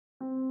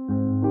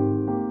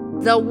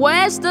The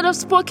words that I've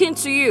spoken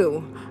to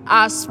you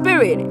are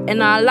spirit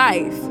and are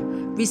life.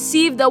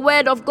 Receive the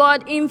word of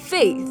God in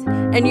faith,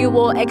 and you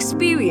will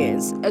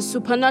experience a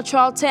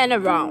supernatural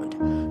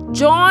turnaround.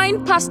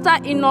 Join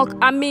Pastor Enoch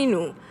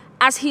Aminu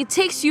as he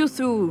takes you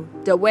through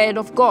the word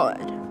of God.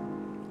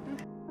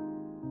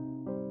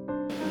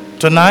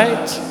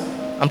 Tonight,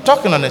 I'm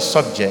talking on a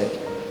subject,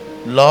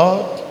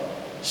 Lord,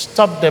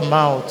 stop the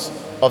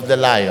mouth of the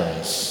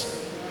lions.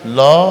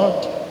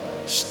 Lord,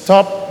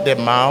 stop the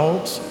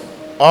mouth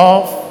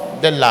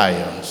of the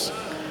lions.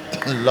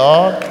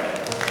 Lord,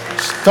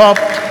 stop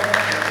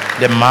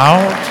the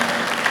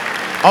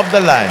mouth of the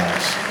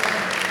lions.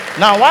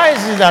 Now, why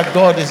is it that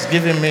God is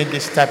giving me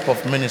this type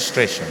of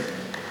ministration?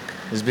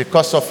 It's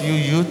because of you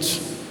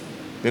youth,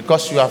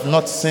 because you have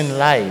not seen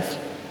life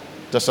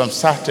to some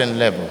certain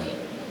level.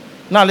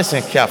 Now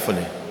listen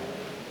carefully.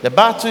 The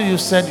battle you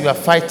said you are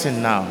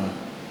fighting now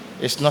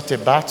is not a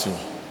battle.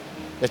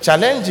 The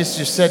challenges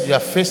you said you are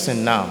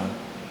facing now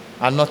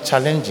are not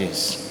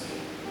challenges.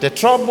 The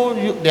trouble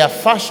they are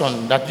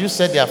fashioned, that you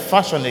said they are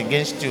fashioned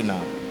against you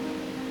now,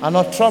 are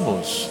not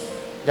troubles.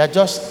 They are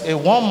just a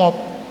warm-up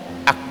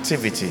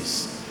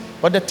activities.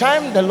 But the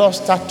time the Lord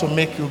starts to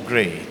make you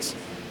great,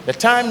 the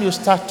time you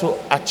start to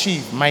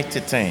achieve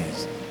mighty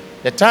things,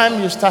 the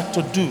time you start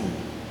to do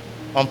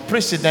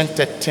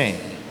unprecedented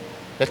things,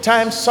 the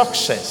time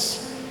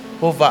success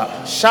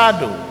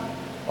overshadow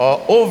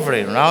or over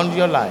around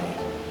your life,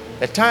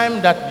 the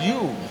time that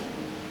you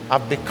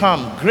have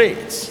become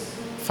great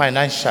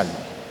financially,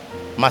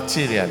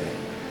 materially,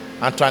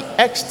 and to an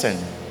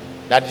extent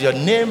that your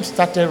name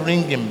started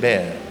ringing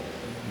bell,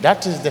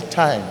 that is the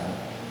time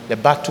the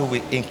battle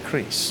will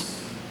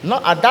increase.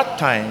 Not at that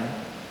time,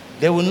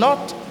 they will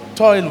not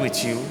toil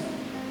with you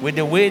with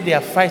the way they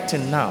are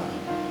fighting now.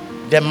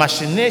 The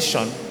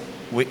machination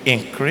will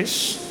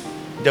increase.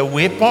 The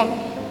weapon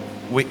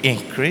will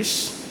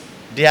increase.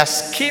 Their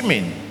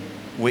scheming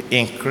will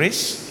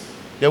increase.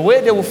 The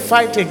way they will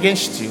fight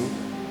against you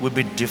will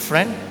be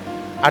different.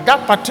 At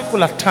that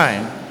particular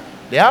time,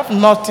 they have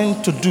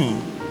nothing to do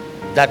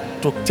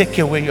that to take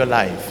away your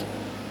life,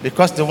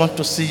 because they want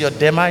to see your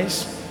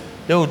demise.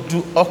 They will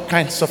do all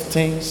kinds of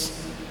things.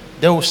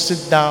 They will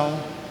sit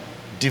down,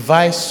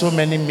 devise so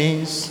many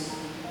means.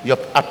 Your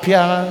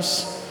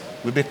appearance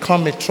will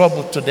become a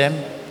trouble to them.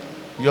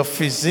 Your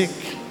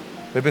physique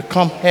will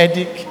become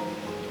headache.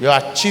 Your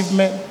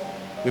achievement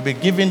will be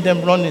giving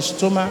them running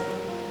stomach.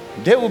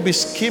 They will be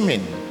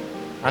scheming,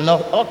 and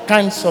all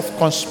kinds of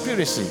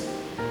conspiracy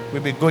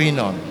will be going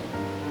on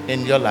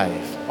in your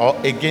life or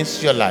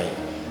against your life,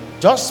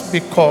 just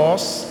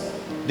because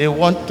they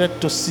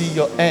wanted to see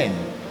your end.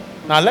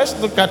 Now let's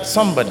look at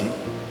somebody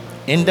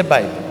in the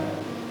Bible,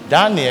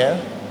 Daniel,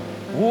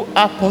 who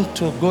happened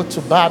to go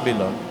to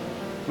Babylon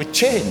with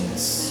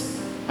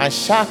chains and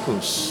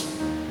shackles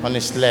on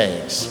his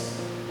legs.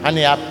 And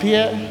he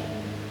appeared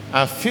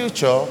and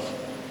featured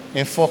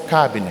in 4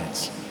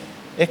 cabinets.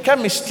 A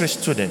chemistry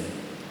student,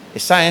 a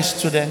science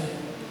student,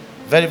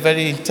 very,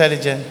 very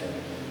intelligent,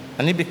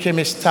 and he became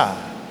a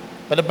star.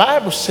 But the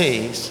Bible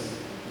says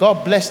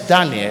God blessed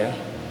Daniel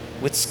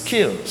with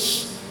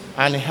skills,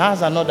 and he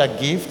has another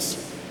gift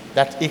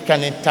that he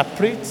can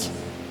interpret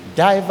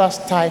diverse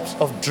types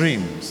of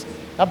dreams.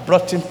 That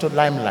brought him to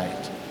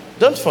limelight.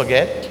 Don't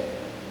forget,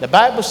 the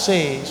Bible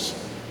says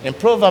in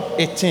Proverbs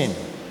 18,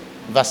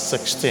 verse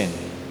 16.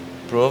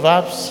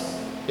 Proverbs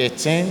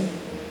 18,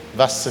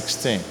 verse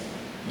 16.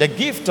 The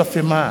gift of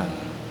a man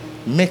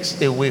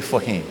makes a way for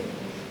him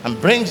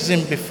and brings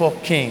him before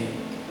king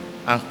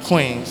and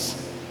queens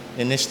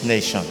in his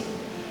nation.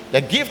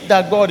 The gift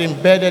that God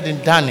embedded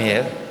in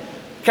Daniel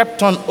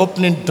kept on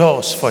opening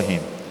doors for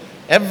him.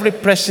 Every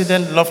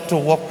president loved to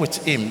work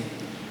with him.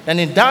 And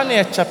in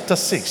Daniel chapter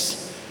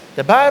 6,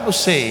 the Bible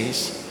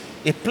says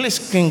it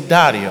pleased King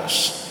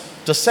Darius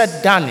to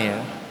set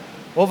Daniel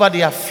over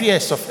the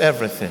affairs of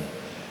everything,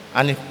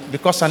 and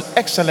because an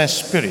excellent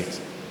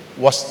spirit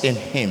was in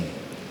him.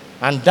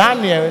 And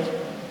Daniel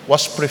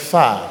was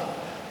preferred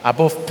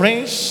above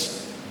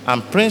prince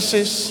and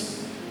princess,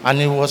 and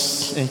he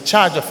was in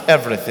charge of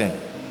everything.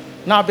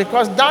 Now,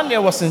 because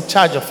Daniel was in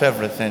charge of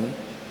everything,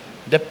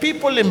 the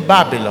people in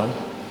Babylon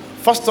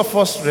first of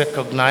all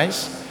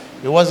recognized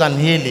he was an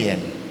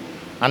alien.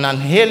 And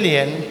an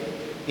alien,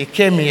 he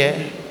came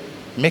here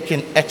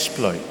making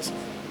exploit.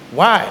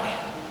 Why?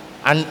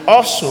 And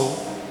also,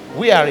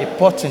 we are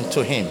reporting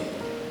to him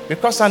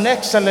because an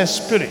excellent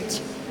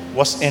spirit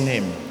was in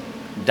him.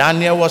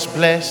 Daniel was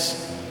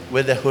blessed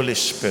with the Holy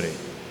Spirit.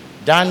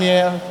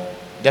 Daniel,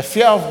 the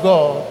fear of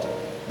God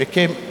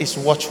became his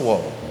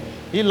watchword.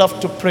 He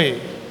loved to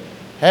pray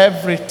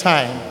every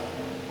time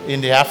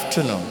in the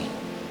afternoon.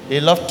 He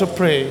loved to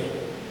pray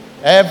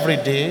every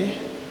day.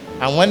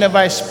 And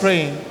whenever he's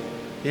praying,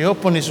 he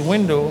opens his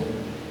window.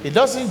 He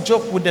doesn't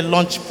joke with the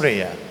lunch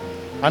prayer.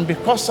 And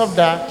because of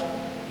that,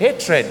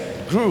 hatred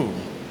grew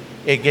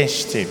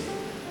against him.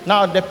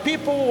 Now, the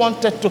people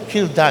wanted to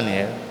kill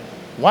Daniel.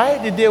 Why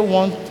did they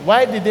want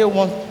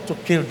to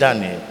kill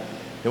Daniel?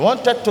 They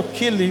wanted to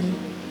kill him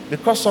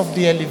because of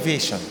the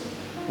elevation.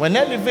 When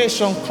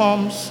elevation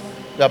comes,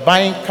 You are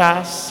buying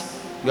cars.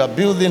 You are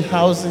building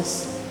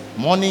houses.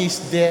 Money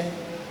is there.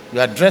 You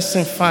are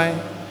dressing fine.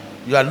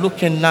 You are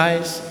looking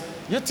nice.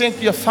 You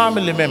think your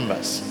family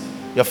members,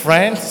 your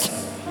friends,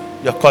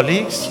 your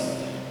colleagues,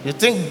 you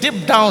think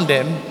deep down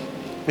them,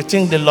 you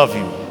think they love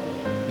you.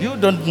 You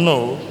don't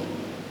know.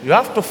 You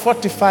have to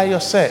fortify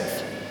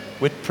yourself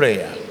with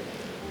prayer.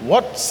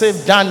 What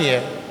saved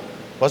Daniel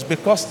was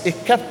because he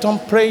kept on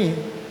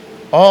praying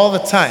all the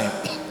time.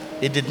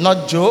 He did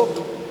not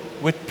joke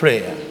with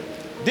prayer.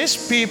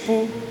 These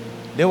people,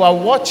 they were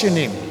watching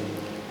him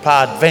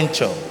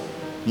peradventure.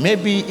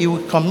 Maybe he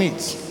would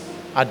commit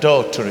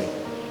adultery.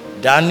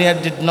 Daniel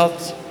did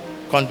not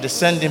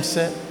condescend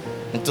himself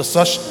into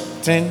such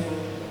thing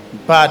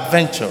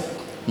peradventure.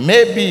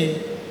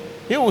 Maybe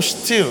he would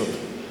steal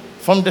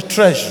from the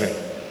treasury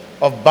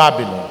of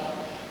Babylon.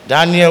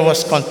 Daniel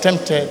was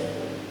contented.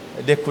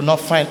 They could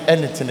not find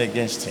anything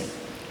against him.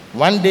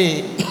 One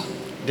day,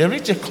 they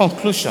reached a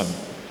conclusion.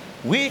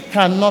 We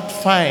cannot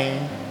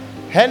find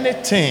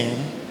anything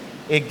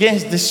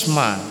against this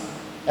man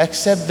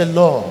except the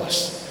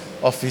laws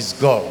of his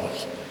God.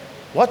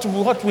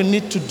 What we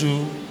need to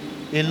do,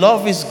 he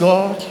loved his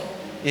God,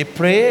 he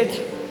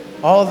prayed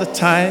all the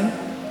time.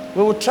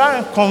 We will try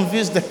and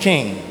convince the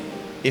king.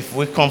 If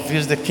we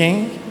convince the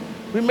king,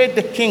 we make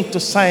the king to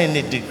sign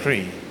a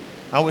decree.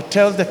 And we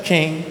tell the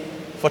king,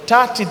 for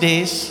 30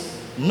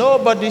 days,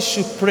 nobody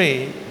should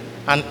pray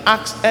and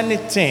ask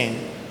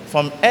anything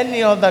from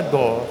any other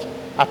God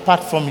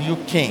apart from you,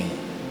 king.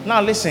 Now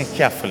listen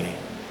carefully.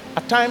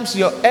 At times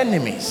your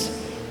enemies,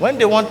 when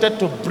they wanted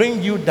to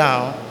bring you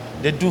down,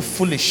 they do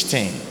foolish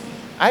thing.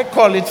 I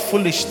call it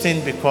foolish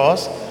thing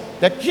because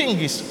the king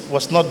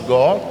was not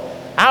God.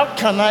 How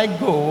can I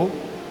go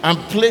and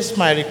place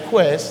my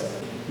request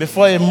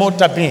before a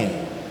motor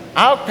being?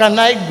 How can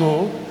I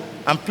go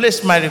and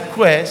place my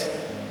request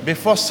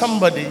before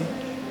somebody,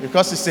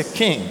 because it's a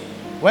king,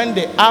 when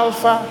the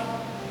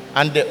Alpha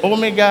and the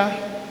Omega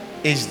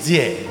is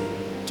there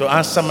to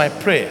answer my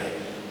prayer?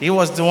 He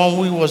was the one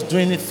who was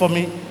doing it for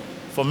me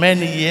for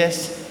many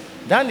years.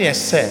 Daniel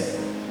said,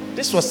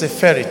 this was a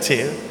fairy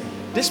tale.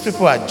 These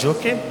people are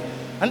joking.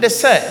 And they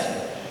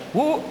said,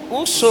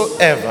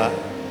 whosoever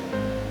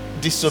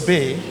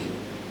disobey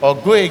or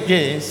go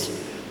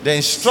against the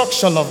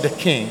instruction of the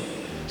king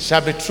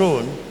shall be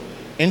thrown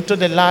into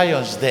the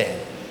lion's den.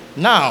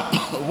 Now,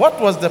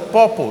 what was the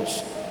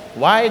purpose?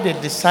 Why they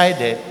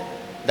decided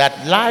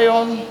that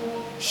lion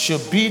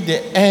should be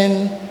the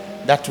end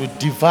that would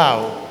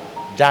devour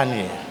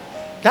Daniel?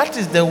 That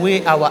is the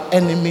way our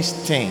enemies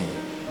think.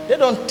 They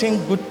don't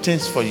think good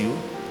things for you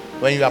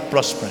when you are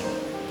prospering.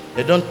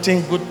 They don't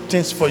think good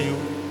things for you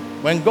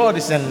when God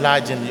is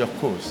enlarging your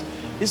course.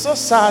 It's so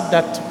sad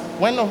that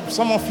when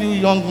some of you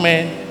young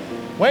men,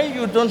 when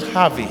you don't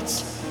have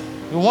it,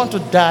 you want to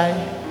die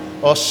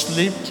or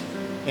sleep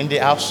in the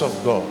house of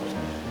God.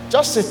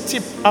 Just a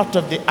tip out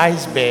of the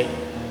iceberg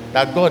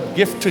that God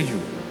gave to you.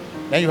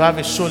 Then you have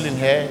a swollen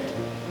head.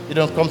 You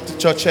don't come to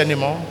church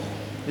anymore.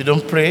 You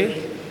don't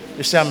pray.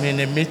 You say, I'm in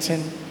a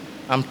meeting.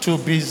 I'm too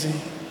busy.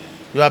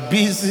 You are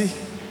busy,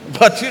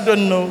 but you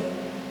don't know.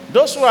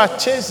 Those who are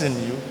chasing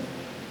you,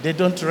 they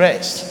don't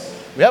rest.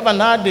 We have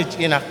an adage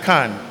in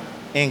Akan,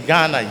 in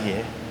Ghana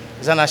here.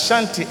 It's an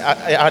Ashanti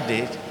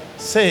adage.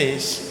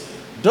 Says,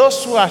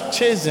 those who are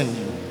chasing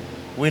you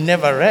will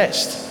never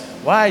rest.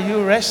 Why are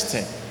you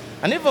resting?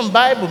 And even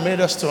Bible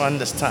made us to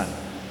understand.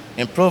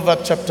 In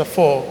Proverbs chapter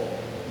 4,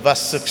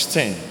 verse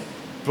 16.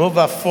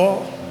 Proverbs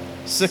 4,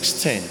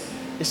 16.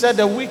 It said,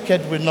 the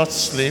wicked will not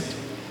sleep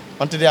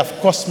until they have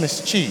caused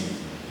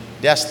mischief.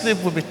 Their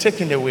sleep will be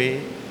taken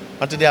away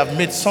until they have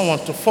made someone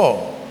to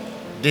fall.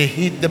 They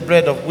eat the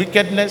bread of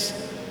wickedness.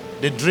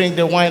 They drink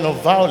the wine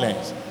of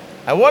violence.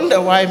 I wonder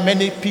why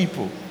many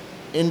people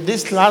in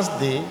this last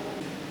day,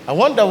 I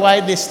wonder why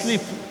they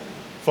sleep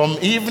from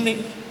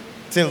evening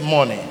till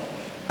morning.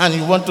 And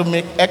you want to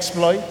make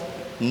exploit?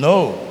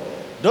 No.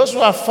 Those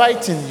who are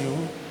fighting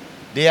you,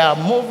 they are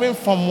moving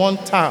from one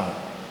town,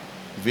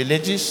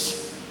 villages,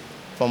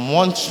 from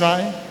one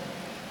shrine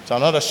to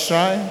another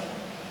shrine.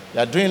 They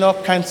are doing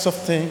all kinds of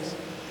things.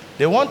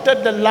 They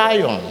wanted the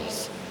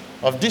lions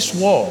of this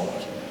world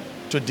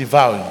to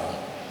devour you.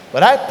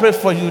 But I pray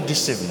for you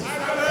this evening.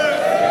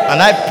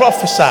 And I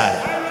prophesy,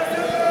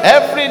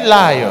 every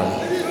lion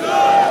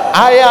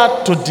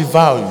hired to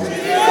devour you,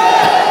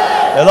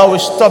 the Lord will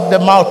stop the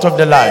mouth of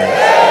the lion.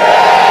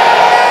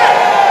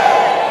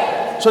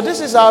 So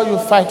this is how you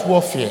fight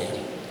warfare.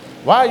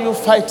 Why are you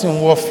fighting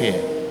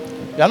warfare?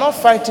 You are not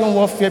fighting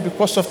warfare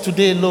because of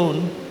today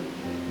alone.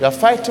 You are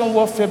fighting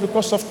warfare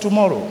because of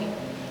tomorrow.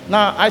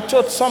 Now, I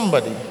told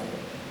somebody,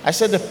 I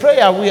said the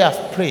prayer we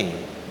have prayed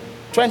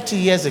 20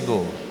 years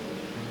ago,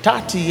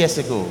 30 years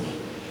ago,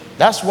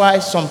 that's why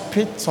some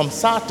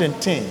certain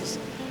things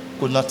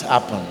could not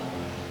happen.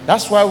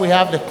 That's why we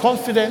have the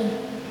confidence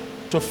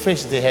to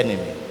face the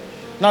enemy.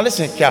 Now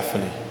listen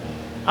carefully.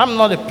 I'm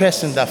not a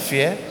person that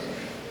fear.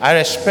 I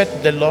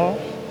respect the law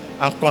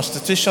and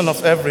constitution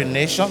of every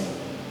nation.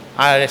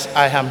 I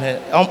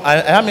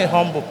am a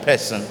humble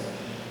person,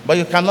 but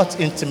you cannot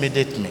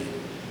intimidate me.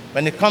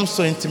 When it comes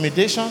to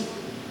intimidation,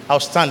 I'll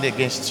stand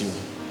against you.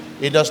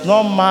 It does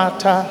not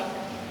matter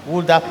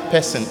who that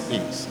person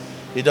is.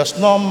 It does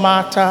not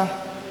matter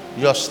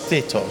your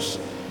status.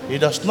 It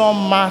does not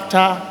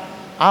matter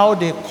how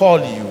they call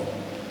you.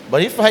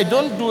 But if I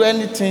don't do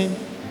anything,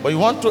 but you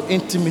want to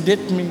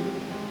intimidate me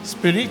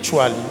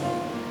spiritually,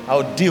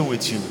 I'll deal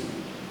with you.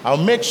 I'll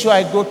make sure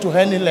I go to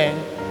any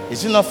length.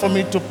 Is it not for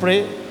me to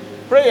pray?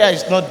 Prayer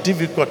is not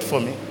difficult for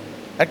me.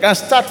 I can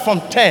start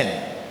from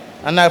 10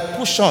 and I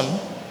push on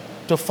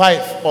to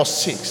 5 or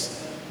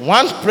 6.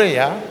 One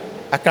prayer,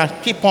 I can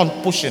keep on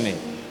pushing it.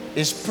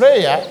 It's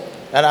prayer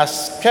that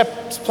has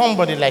kept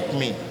somebody like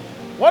me.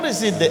 What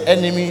is it the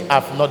enemy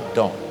have not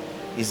done?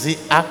 Is it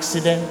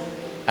accident?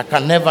 I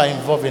can never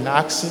involve in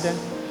accident.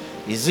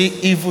 Is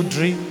it evil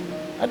dream?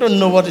 I don't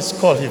know what is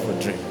called evil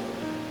dream.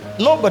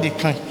 Nobody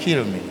can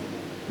kill me.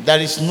 There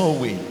is no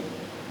way.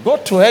 Go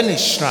to any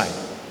shrine.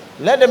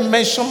 Let them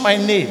mention my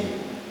name.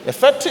 The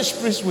fetish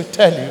priest will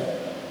tell you,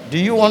 do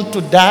you want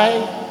to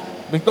die?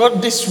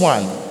 Because this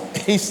one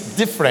is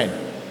different.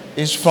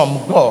 It's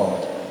from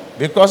God.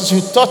 Because you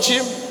touch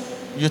him,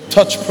 you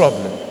touch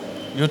problem.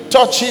 You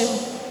touch him,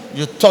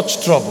 you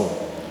touch trouble.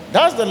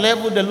 That's the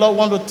level the Lord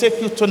wants to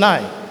take you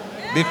tonight.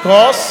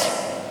 Because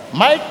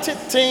mighty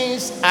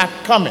things are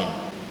coming.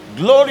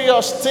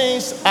 Glorious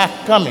things are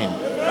coming.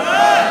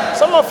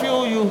 Some of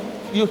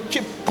you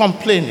keep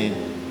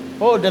complaining.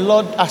 Oh, the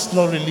Lord has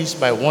not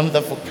released my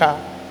wonderful car,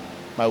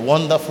 my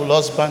wonderful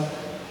husband,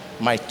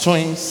 my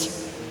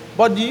twins.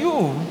 But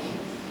you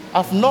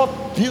have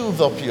not built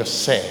up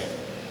yourself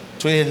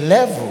to a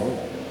level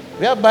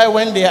whereby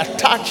when they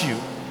attack you,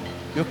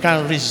 you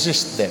can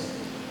resist them.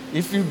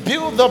 If you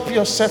build up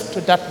yourself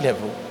to that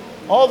level,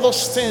 all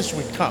those things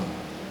will come.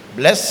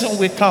 Blessing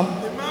will come.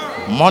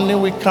 Money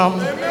will come.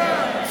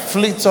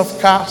 Fleets of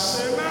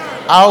cars.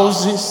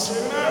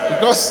 Houses.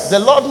 Because the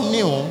Lord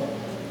knew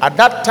at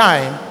that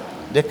time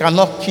they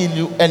cannot kill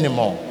you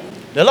anymore.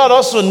 The Lord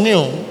also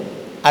knew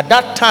at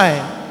that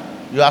time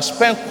you have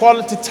spent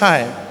quality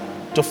time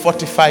to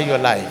fortify your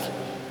life.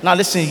 Now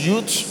listen,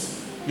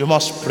 youth, you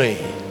must pray.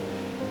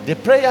 The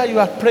prayer you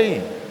are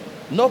praying,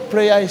 no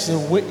prayer is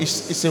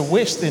a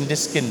waste in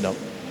this kingdom.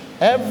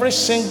 Every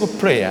single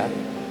prayer,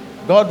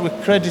 God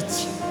will credit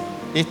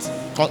it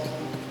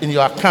in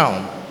your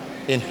account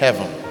in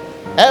heaven.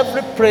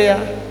 Every prayer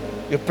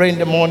you pray in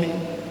the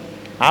morning,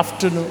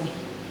 afternoon,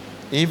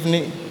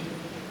 evening,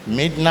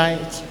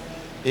 midnight,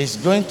 is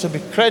going to be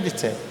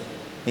credited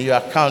in your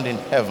account in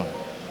heaven.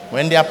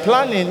 When they are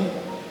planning,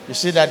 you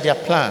see that their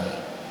plan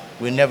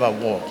will never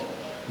work.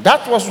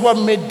 That was what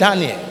made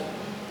Daniel.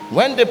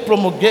 When they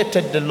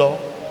promulgated the law,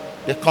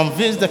 they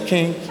convinced the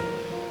king.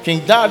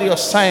 King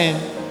Darius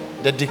signed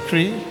the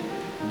decree.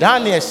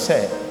 Daniel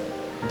said,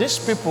 these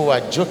people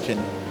are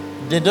joking.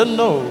 They don't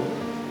know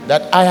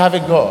that I have a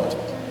God.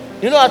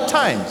 You know, at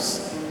times,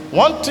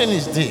 one thing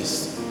is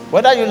this,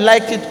 whether you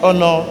like it or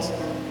not,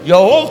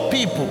 your own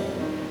people,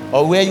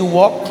 or where you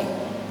walk,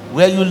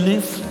 where you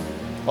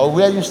live, or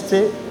where you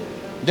stay,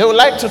 they would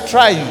like to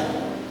try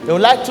you. They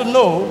would like to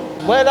know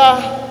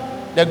whether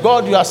the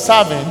God you are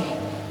serving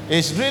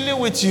is really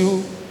with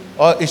you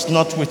or is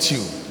not with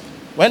you.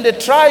 When they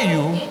try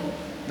you,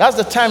 that's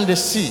the time they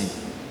see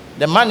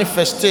the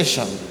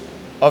manifestation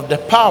of the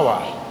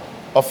power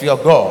of your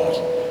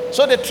God.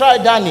 So they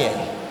tried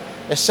Daniel.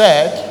 They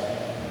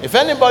said, if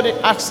anybody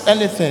asks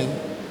anything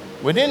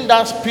within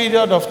that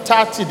period of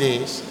 30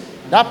 days,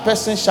 that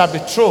person shall be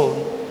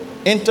thrown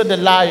into the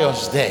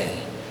lion's den.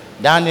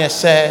 Daniel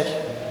said,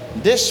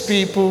 these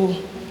people,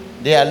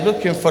 they are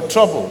looking for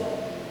trouble.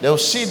 They will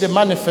see the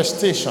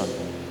manifestation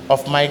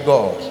of my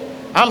God.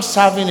 I'm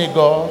serving a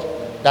God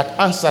that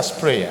answers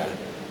prayer.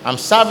 I'm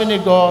serving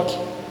a God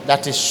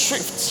that is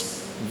swift,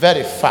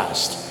 very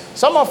fast.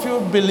 Some of you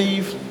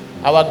believe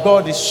our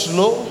God is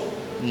slow.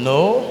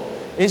 No,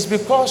 it's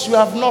because you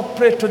have not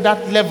prayed to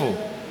that level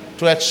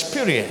to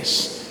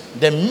experience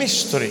the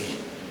mystery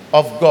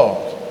of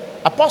God.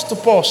 Apostle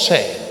Paul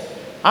said,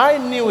 I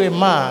knew a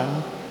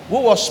man who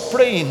was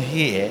praying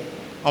here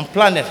on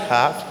planet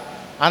Earth,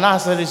 and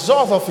as a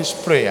result of his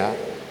prayer,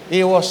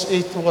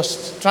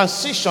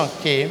 transition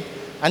came,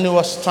 and he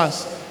was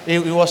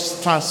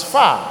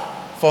transferred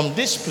from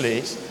this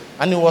place,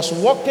 and he was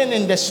walking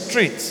in the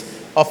streets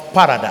of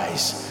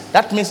paradise.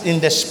 That means in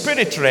the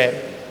spirit realm,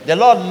 the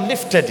Lord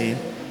lifted him,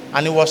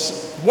 and he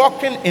was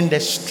walking in the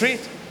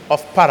street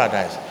of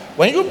paradise.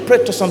 When you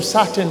pray to some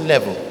certain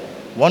level,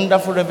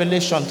 wonderful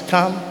revelation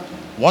come,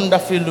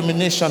 wonderful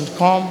illumination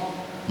come,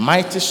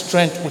 mighty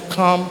strength will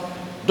come.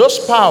 Those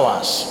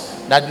powers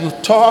that you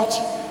thought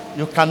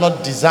you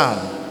cannot disarm,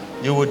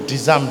 you will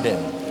disarm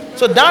them.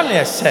 So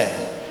Daniel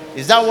said,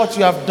 is that what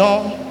you have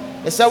done?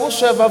 He said,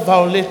 whosoever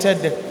violated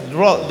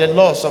the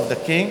laws of the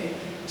king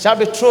shall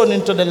be thrown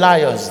into the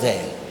lion's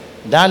den.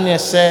 Daniel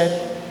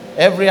said,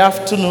 every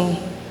afternoon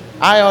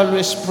I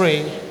always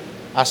pray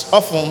as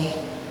often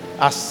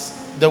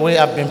as the way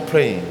I've been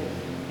praying.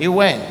 He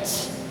went,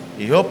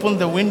 he opened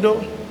the window,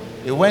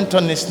 he went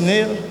on his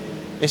knee,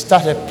 he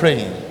started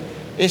praying.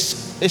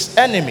 His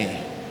enemy,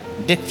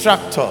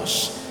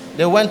 detractors,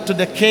 They went to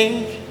the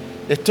king.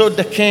 They told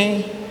the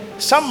king,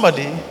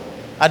 somebody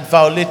had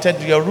violated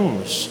your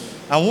rules.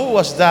 And who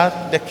was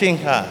that the king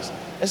has?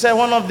 He said,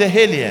 one of the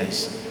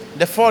aliens,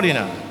 the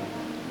foreigner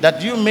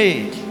that you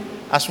made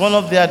as one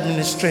of the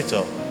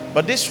administrators.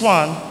 But this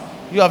one,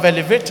 you have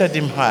elevated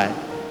him high.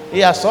 He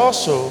has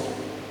also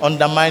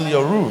undermined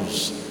your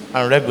rules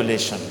and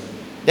regulation.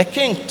 The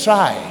king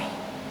tried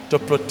to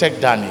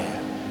protect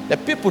Daniel. The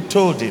people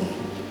told him,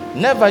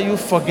 never you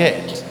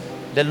forget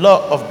the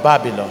law of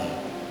Babylon.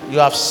 You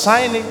have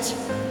signed it,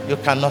 you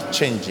cannot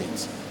change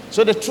it.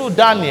 So they threw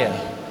Daniel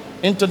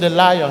into the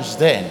lion's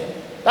den.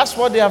 That's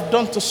what they have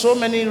done to so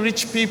many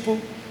rich people.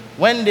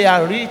 When they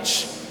are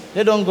rich,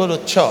 they don't go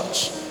to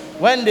church.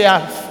 When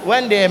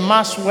they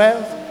amass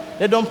wealth,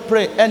 they don't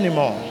pray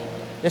anymore.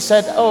 They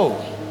said, oh,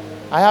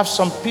 I have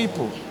some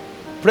people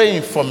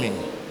praying for me.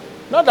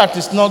 Not that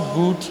it's not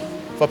good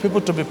for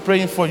people to be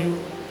praying for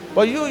you,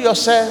 but you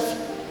yourself,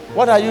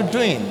 what are you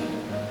doing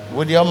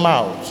with your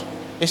mouth?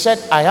 He said,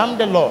 I am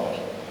the Lord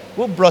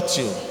who brought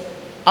you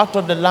out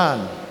of the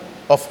land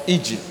of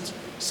Egypt.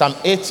 Psalm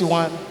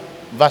 81,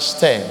 verse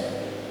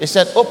 10. He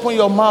said, open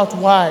your mouth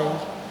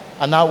wide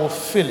and I will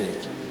fill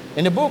it.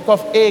 In the book of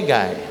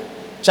Haggai,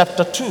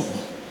 chapter 2,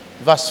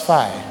 verse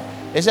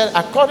 5, he said,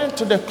 according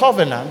to the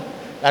covenant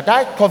that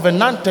I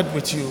covenanted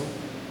with you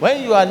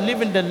when you are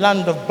leaving the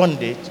land of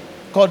bondage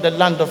called the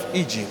land of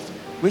Egypt,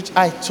 which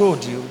I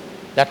told you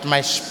that my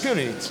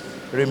spirit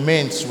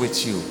remains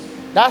with you.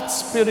 That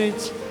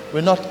spirit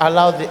will not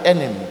allow the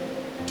enemy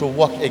to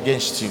work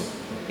against you.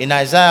 In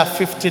Isaiah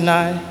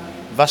 59,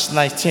 verse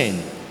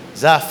 19,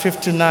 Isaiah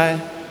 59,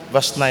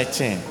 verse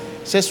 19,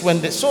 it says,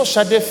 so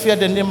shall they fear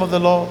the name of the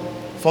Lord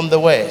from the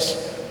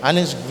west, and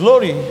his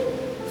glory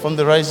from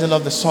the rising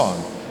of the sun.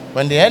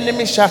 When the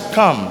enemy shall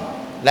come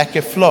like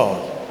a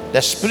flood,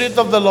 the Spirit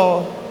of the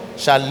Lord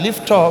shall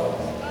lift up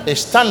a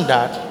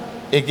standard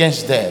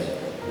against them.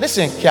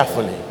 Listen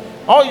carefully.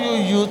 All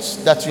you youths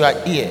that you are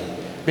here,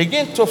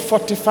 begin to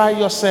fortify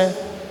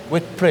yourself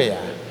with prayer.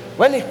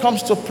 When it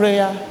comes to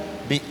prayer,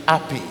 be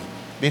happy,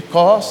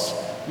 because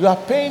you are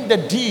paying the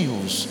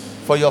dues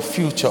for your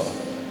future.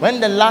 When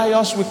the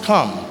lions will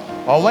come,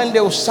 or when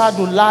they will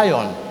saddle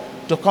lion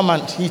to come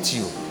and hit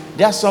you,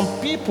 there are some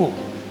people,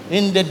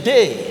 in the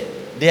day,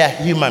 they are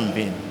human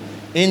beings.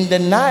 In the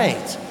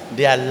night,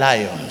 they are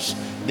lions.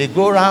 They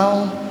go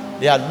around,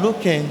 they are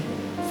looking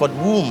for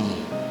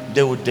whom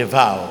they will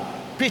devour.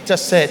 Peter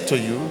said to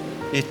you,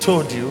 he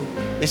told you,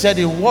 he said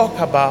he walked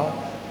about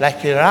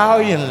like a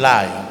roaring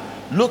lion,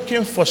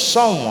 looking for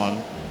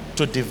someone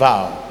to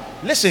devour.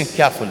 Listen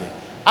carefully.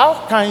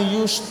 How can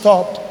you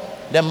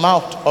stop the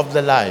mouth of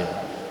the lion?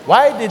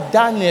 Why did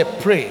Daniel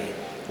pray?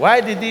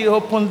 Why did he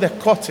open the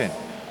curtain?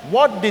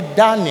 What did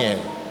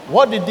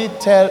he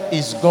tell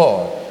his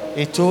God?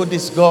 He told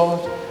his God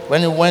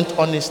when he went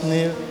on his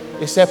knee,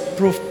 he said,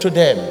 prove to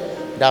them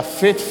that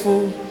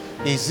faithful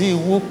is he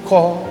who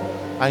called,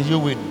 and you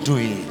will do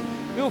it.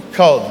 You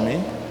called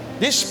me.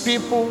 These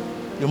people,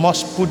 you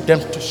must put them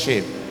to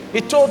shame.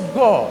 He told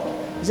God,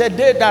 he said,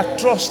 they that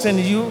trust in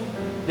you,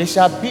 they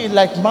shall be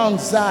like Mount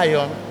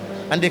Zion,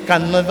 and they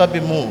can never be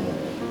moved.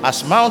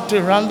 As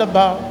mountain round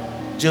about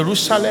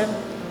Jerusalem,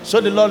 so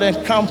the Lord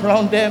encamp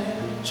round them,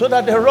 so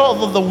that the wrath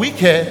of the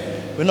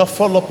wicked will not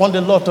fall upon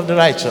the lot of the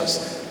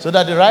righteous, so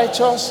that the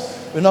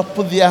righteous will not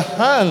put their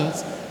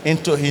hands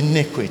into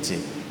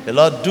iniquity. The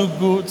Lord do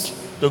good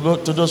to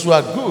those who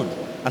are good,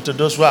 and to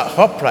those who are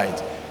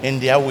upright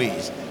in their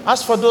ways.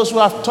 As for those who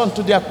have turned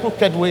to their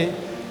crooked way,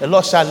 the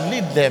Lord shall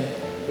lead them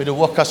with the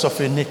workers of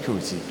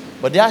iniquity.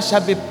 But there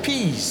shall be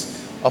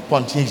peace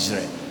upon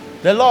Israel.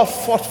 The Lord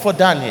fought for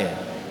Daniel.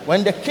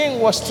 When the king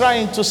was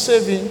trying to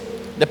save him,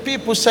 the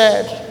people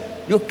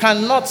said, you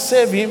cannot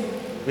save him.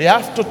 We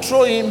have to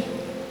throw him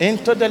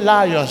into the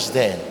lion's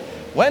den.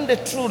 When they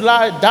threw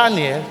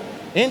Daniel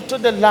into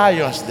the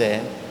lion's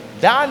den,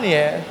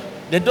 Daniel,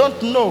 they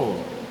don't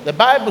know. The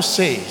Bible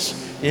says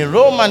in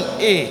Romans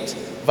 8,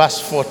 verse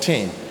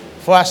 14,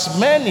 for as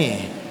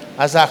many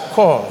as are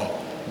called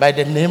by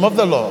the name of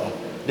the Lord,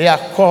 they are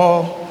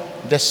called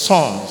the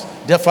sons.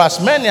 Therefore,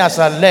 as many as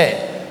are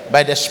led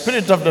by the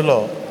Spirit of the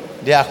Lord,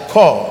 they are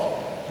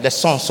called the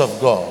sons of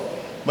God.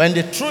 When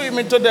they threw him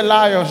into the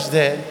lion's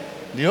den,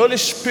 the Holy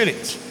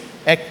Spirit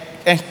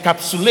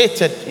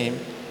encapsulated him.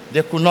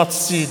 They could not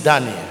see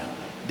Daniel.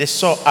 They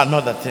saw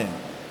another thing.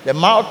 The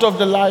mouth of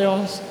the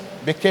lions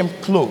became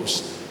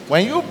closed.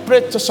 When you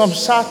pray to some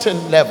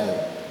certain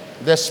level,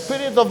 the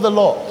Spirit of the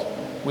Lord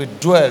will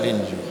dwell in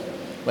you.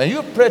 When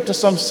you pray to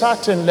some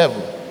certain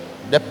level,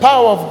 the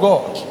power of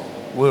God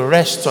will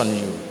rest on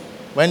you.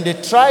 When they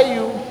try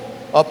you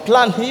or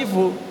plan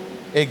evil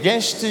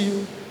against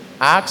you,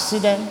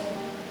 accident,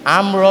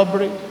 armed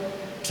robbery,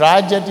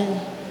 tragedy,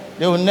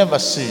 they will never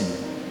see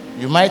you.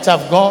 You might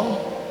have gone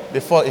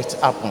before it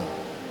happened.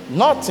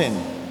 Nothing.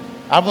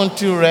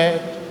 Haven't you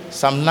read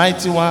Psalm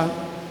 91,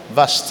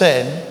 verse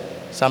 10?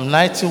 Psalm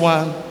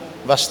 91,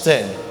 verse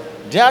 10.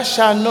 There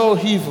shall no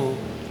evil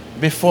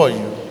before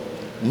you,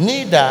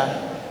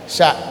 neither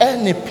shall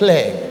any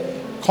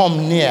plague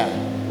come near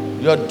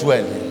your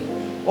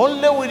dwelling.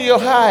 Only with your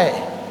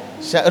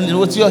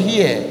with your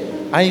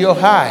ear and your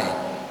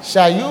eye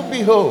shall you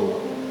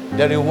behold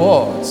the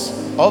rewards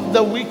of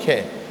the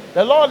wicked.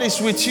 The Lord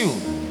is with you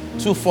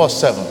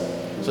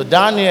 247. So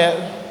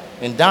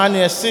in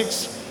Daniel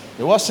 6,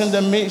 he was in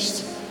the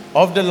midst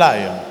of the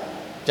lion.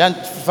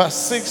 Chapter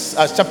 6,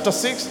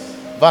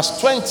 verse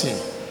 20.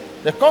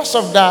 Because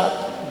of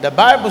that, the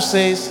Bible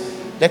says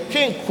the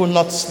king could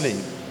not sleep.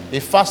 He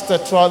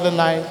fasted throughout the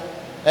night.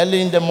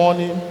 Early in the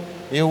morning,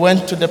 he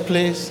went to the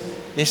place.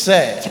 He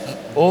said,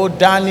 "O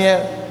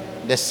Daniel,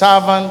 the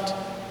servant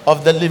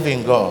of the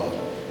living God,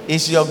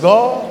 is your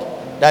God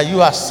that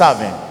you are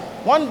serving?"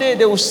 One day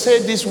they will say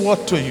this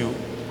word to you.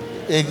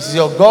 Is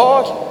your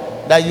God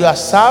that you are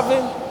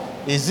serving?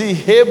 Is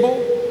he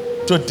able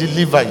to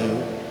deliver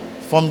you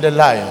from the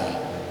lion?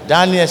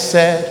 Daniel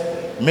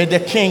said, "May the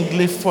king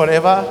live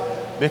forever.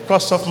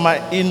 Because of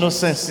my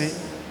innocency,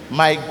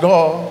 my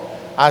God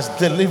has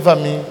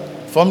delivered me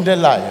from the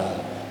lion."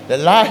 The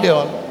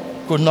lion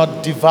could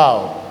not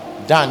devour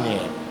Daniel.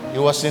 He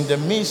was in the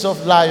midst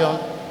of lion.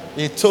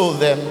 He told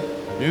them,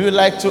 "Do you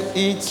like to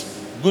eat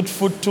good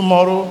food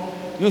tomorrow?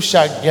 You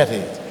shall get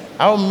it.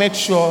 I'll make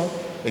sure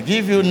they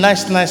give you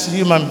nice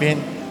human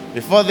being.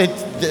 Before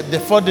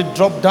they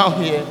drop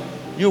down here,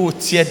 you will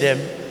tear them."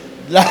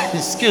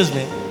 Excuse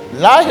me.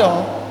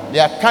 Lion, they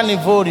are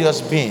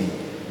carnivorous beings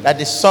that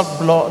they suck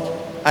blood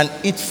and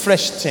eat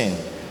fresh thing.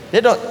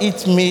 They don't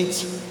eat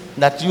meat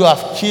that you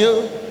have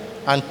killed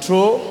and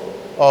throw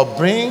or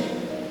bring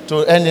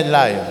to any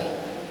lion.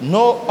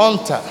 No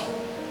hunter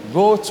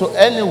go to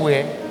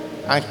anywhere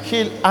and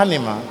kill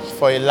animal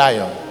for a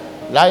lion.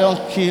 Lion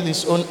kill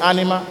his own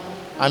animal,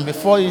 and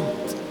before he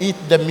eat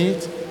the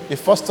meat, he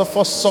first of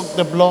all suck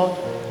the blood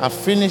and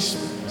finish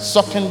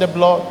sucking the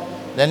blood.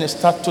 Then he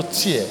start to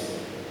tear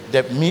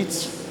the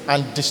meat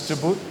and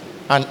distribute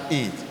and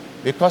eat.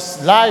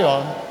 Because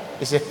lion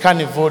is a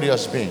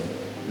carnivorous being.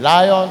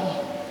 Lion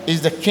is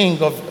the king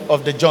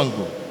of the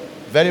jungle.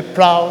 Very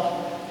proud.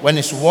 When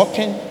he's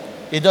walking,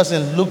 he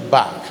doesn't look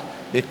back.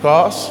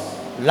 Because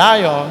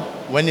lion,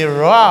 when he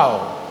roar,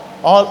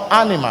 all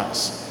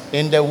animals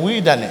in the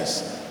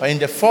wilderness or in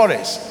the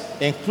forest,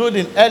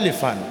 including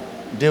elephant,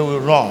 they will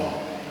run.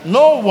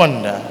 No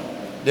wonder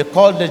they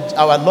call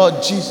our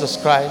Lord Jesus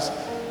Christ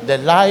the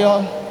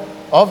Lion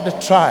of the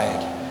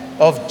tribe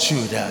of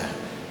Judah.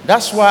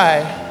 That's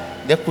why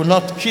they could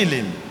not kill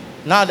him.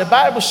 Now the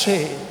Bible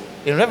says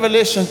in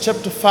Revelation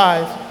chapter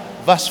 5,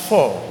 verse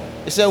 4,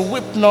 it says,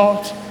 "Weep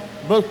not,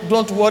 but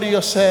don't worry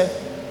yourself.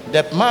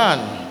 That man,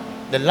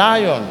 the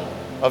Lion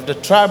of the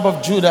tribe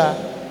of Judah,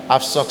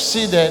 have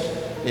succeeded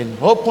in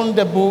opening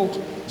the book,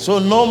 so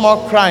no more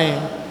crying,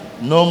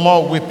 no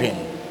more weeping."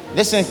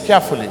 Listen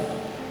carefully.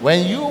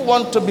 When you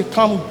want to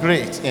become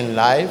great in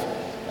life,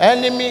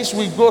 enemies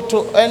will go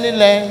to any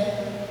length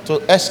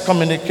to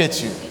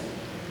excommunicate you,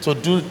 to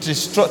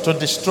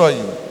destroy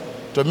you,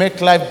 to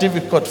make life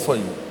difficult for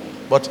you.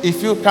 But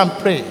if you can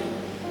pray,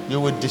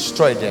 you will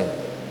destroy them.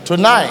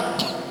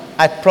 Tonight,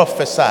 I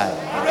prophesy,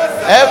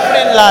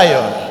 every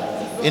lion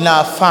in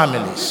our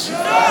families,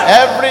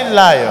 every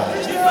lion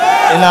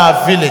in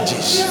our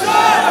villages,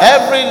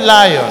 every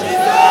lion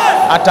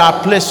at our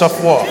place of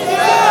work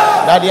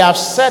that they have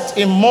set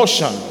in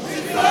motion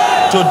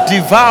to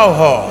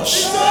devour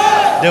us,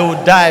 they will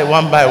die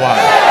one by one.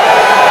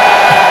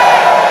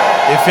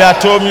 If you are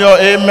told me your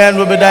amen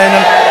will be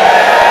dynamic.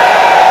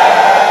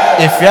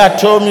 If you are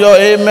told me your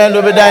amen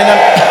will be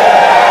dynamic.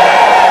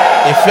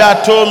 If you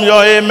are told me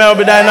your amen will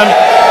be dynamic.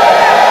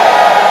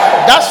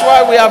 That's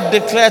why we have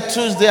declared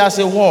Tuesday as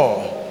a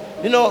war.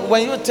 You know,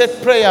 when you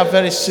take prayer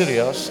very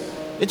serious,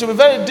 it will be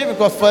very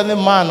difficult for any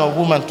man or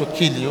woman to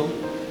kill you,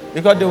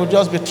 because they will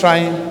just be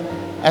trying.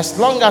 As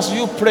long as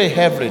you pray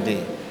every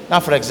day. Now,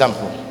 for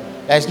example,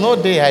 there is no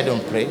day I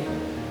don't pray.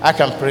 I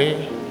can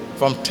pray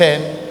from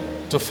 10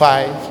 to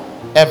 5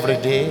 every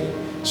day.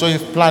 So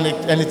if you plan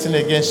anything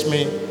against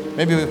me,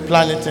 maybe we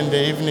plan it in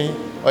the evening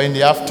or in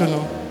the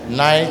afternoon,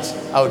 night,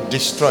 I will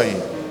destroy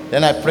it.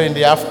 Then I pray in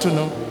the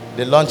afternoon,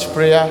 the lunch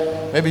prayer.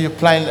 Maybe you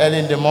plan early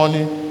in the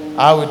morning,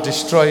 I will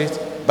destroy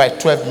it by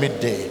 12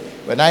 midday.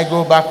 When I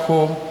go back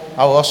home,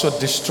 I will also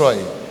destroy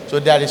it. So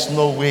there is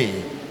no way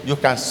you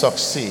can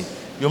succeed.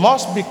 You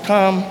must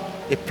become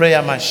a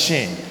prayer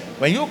machine.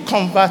 When you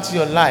convert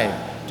your life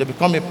to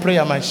become a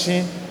prayer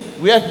machine,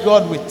 where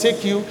God will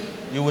take you,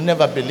 you will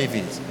never believe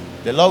it.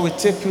 The Lord will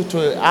take you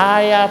to a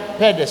higher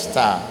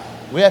pedestal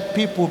where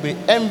people will be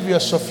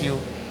envious of you.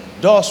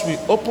 Doors will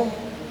open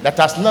that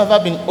has never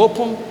been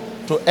opened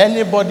to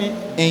anybody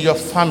in your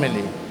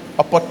family.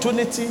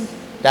 Opportunity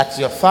that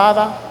your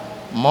father,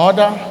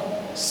 mother,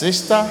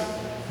 sister,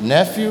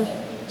 nephew,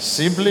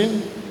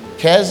 sibling,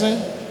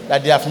 cousin,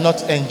 that they have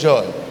not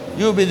enjoyed.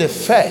 You'll be the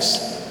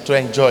first to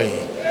enjoy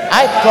it.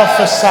 I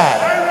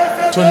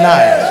prophesy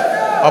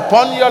tonight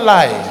upon your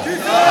life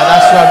that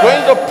as you are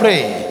going to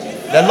pray,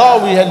 the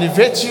Lord will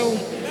elevate you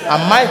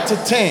and mighty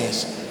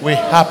things will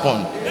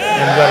happen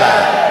in your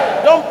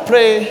life. Don't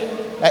pray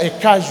like a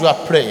casual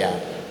prayer.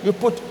 You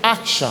put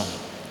action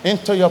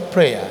into your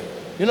prayer.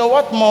 You know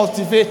what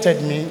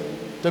motivated me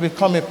to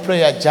become a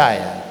prayer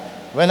giant.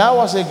 When I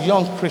was a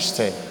young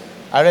Christian,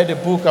 I read a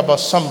book about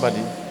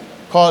somebody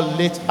called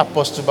late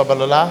Apostle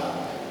Babalola,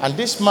 and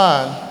this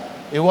man,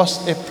 he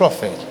was a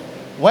prophet.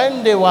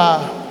 When the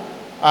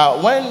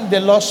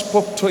Lord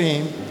spoke to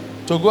him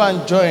to go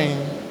and join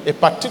a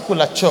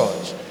particular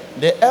church,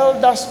 the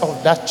elders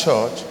of that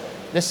church,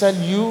 they said,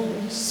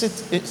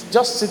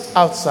 just sit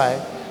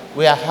outside.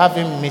 We are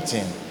having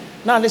meeting.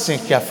 Now listen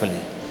carefully.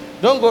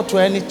 Don't go to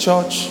any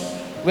church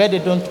where they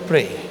don't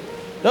pray.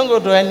 Don't go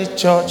to any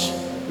church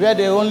where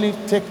they only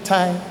take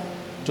time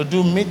to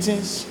do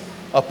meetings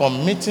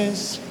upon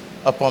meetings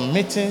upon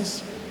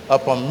meetings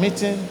upon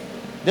meetings.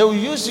 They will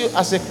use you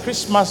as a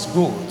Christmas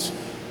good.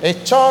 A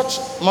church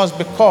must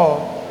be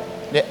called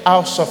the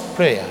house of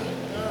prayer.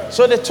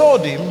 So they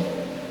told him,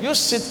 you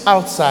sit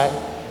outside.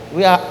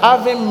 We are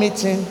having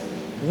meeting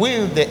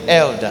with the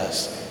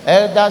elders.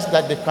 Elders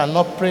that they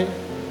cannot pray.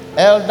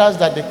 Elders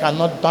that they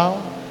cannot bow.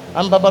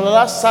 And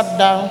Babalola sat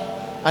down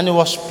and he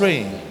was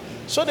praying.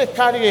 So they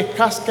carry a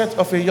casket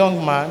of a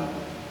young man,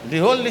 the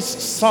only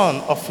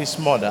son of his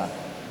mother,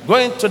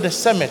 going to the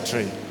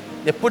cemetery.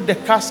 They put the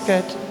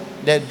casket,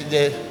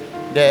 the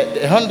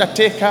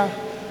undertaker,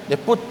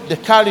 they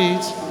carry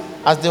it.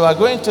 As they were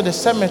going to the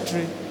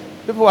cemetery,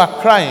 people were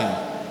crying.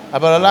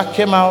 Babalola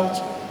came out,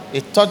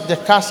 he touched the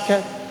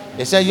casket.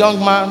 He said, young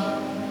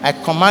man, I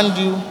command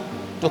you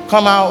to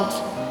come out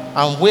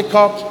and wake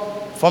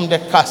up from the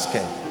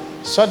casket.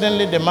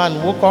 Suddenly the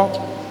man woke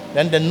up.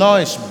 Then the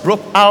noise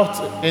broke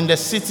out in the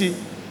city,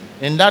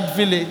 in that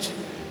village.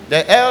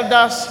 The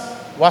elders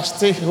were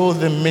still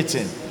holding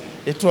meeting.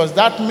 It was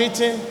that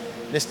meeting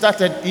they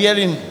started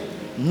hearing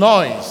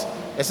noise.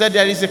 They said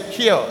there is a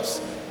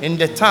chaos in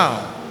the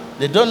town.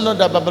 They don't know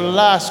that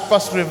Babalola has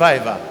caused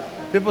revival.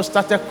 People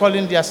started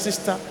calling their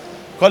sister,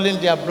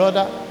 calling their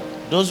brother,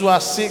 those who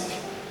are sick,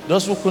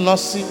 those who could not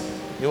see.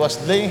 He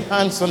was laying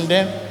hands on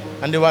them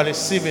and they were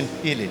receiving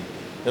healing.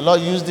 The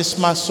Lord used this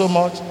man so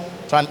much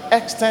to an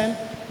extent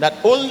that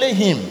only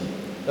him,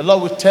 the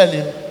Lord will tell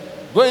him,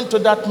 go into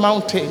that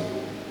mountain.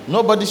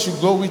 Nobody should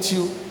go with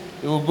you.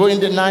 He will go in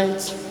the night.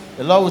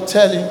 The Lord will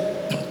tell him,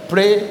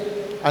 pray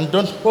and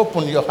don't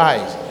open your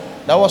eyes.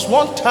 There was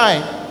one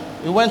time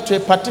he went to a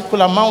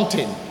particular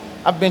mountain.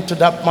 I've been to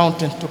that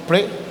mountain to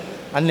pray.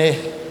 And a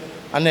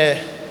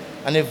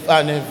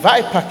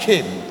viper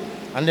came.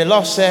 And the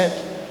Lord said,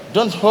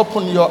 don't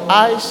open your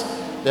eyes.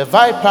 The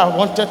viper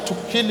wanted to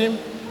kill him.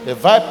 The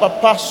viper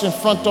passed in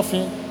front of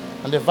him.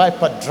 And the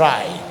viper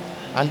died.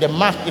 And the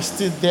mark is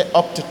still there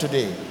up to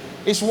today.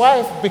 His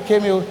wife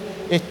became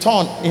a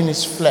thorn in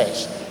his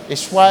flesh.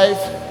 His wife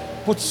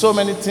put so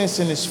many things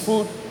in his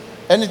food.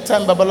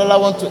 Anytime Babalola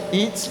wants to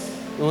eat,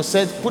 he will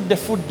say, put the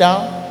food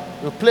down.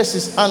 He will place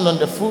his hand on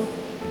the food.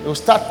 He will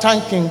start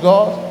thanking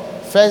God.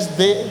 First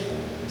day,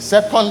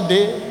 second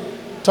day,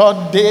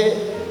 third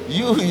day.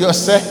 You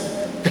yourself,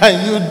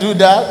 can you do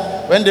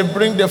that? When they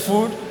bring the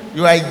food,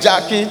 you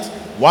hijack it.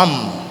 Wham,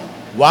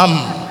 wham,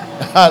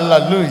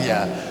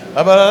 hallelujah.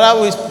 Babalola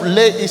will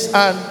lay his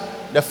hand.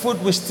 The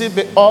food will still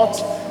be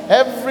hot.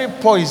 Every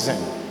poison,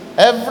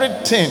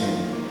 everything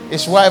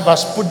his wife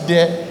has put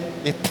there,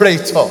 he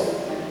prayed up.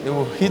 He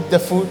will hit the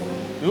food.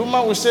 The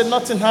woman will say,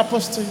 nothing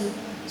happens to you.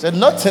 He said,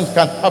 nothing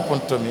can happen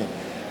to me.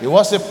 He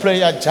was a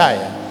prayer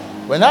giant.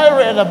 When I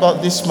read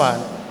about this man,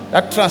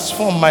 that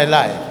transformed my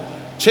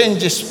life,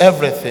 changes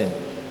everything.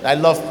 I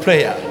love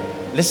prayer.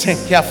 Listen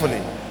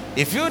carefully.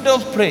 If you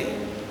don't pray,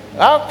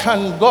 how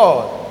can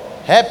God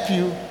help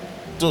you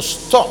to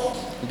stop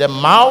the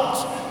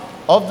mouth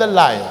of the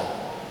lion?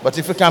 But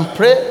if you can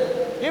pray,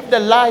 if the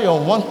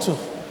lion wants to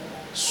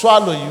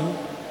swallow you,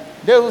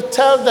 they will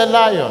tell the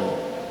lion,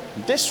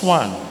 this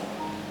one,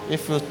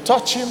 if you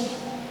touch him,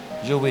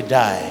 you will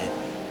die.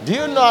 Do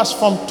you know, as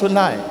from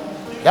tonight,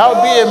 there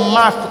will be a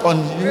mark on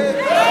you.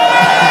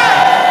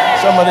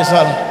 Somebody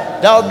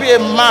said, there will be a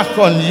mark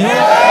on you.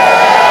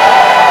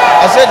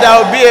 I said, there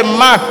will be a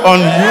mark on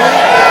you.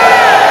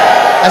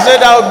 I said,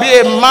 there will be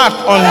a mark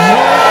on you.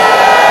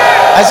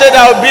 I said,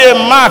 there will be a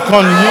mark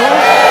on you.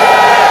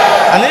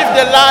 And if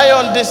the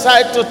lion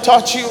decides to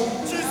touch you,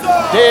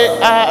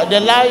 the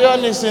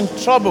lion is in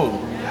trouble.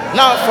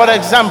 Now, for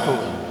example,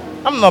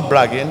 I'm not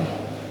bragging,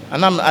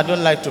 and I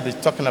don't like to be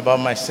talking about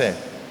myself.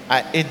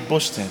 I hate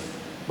boasting.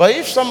 But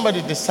if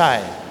somebody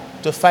decides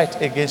to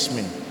fight against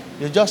me,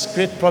 you just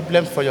create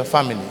problem for your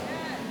family.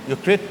 You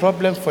create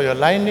problem for your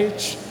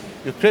lineage.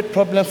 You create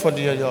problem for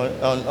your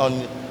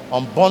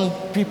unborn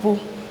people.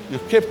 You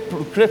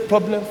create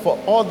problem for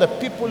all the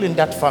people in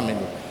that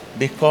family.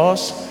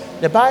 Because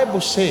the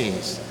Bible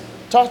says,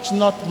 touch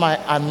not my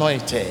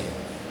anointed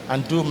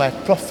and do my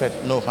prophet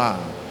no harm.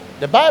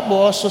 The Bible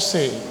also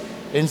says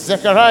in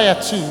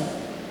Zechariah 2,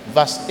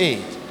 verse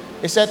 8,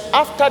 it said,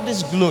 after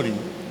this glory,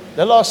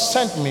 the Lord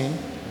sent me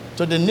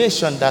to the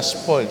nation that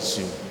spoils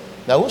you,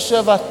 that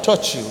whosoever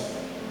touch you,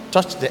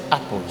 touch the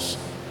apples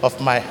of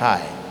my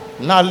eye.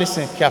 Now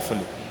listen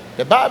carefully.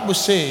 The Bible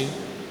says,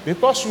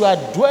 because you are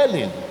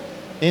dwelling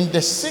in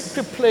the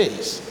secret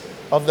place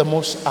of the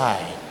Most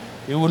High,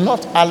 He will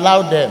not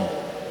allow them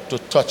to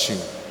touch you.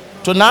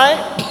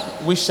 Tonight,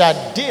 we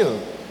shall deal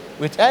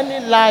with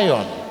any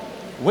lion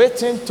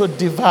waiting to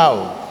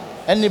devour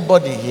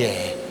anybody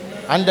here.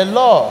 And the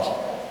Lord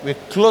will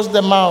close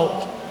the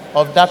mouth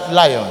of that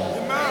lion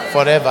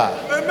forever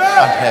and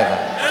ever.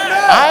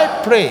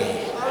 I pray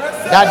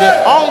that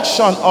the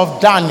unction of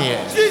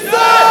Daniel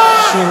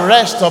should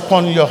rest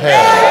upon your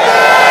head.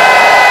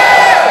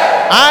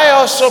 I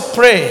also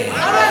pray and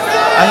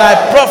I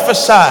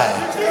prophesy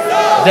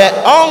the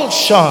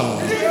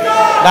unction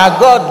that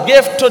God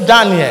gave to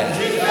Daniel.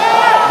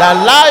 The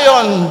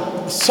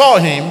lion saw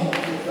him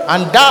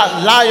and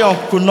that lion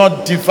could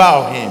not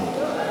devour him.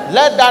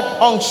 Let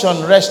that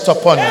unction rest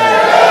upon you.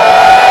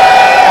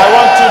 I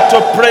want you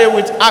to pray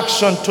with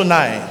action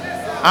tonight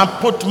and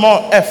put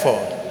more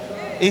effort.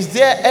 Is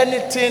there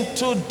anything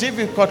too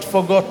difficult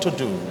for God to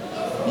do?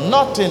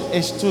 Nothing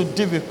is too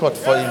difficult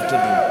for him to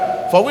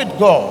do. For with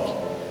God,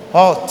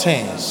 all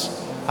things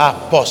are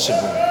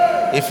possible.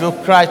 If you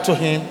cry to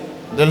him,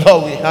 the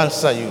Lord will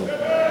answer you.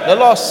 The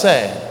Lord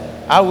said,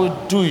 I will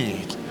do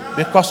it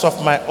because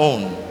of my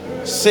own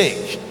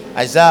sake.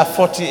 Isaiah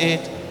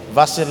 48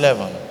 verse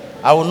 11.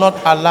 I will not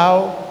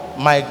allow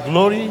my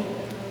glory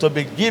to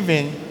be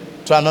given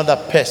to another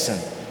person.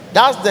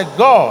 That's the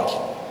God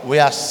we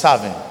are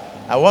serving.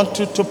 I want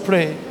you to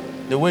pray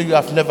the way you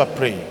have never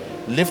prayed.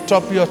 Lift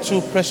up your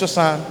two precious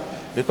hands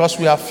because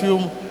we have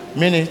few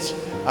minutes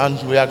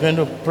and we are going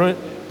to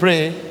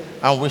pray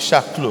and we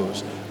shall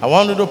close. I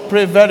want you to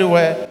pray very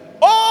well.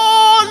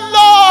 Oh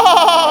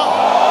Lord!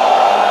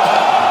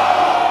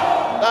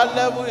 That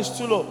level is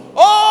too low.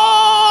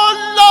 Oh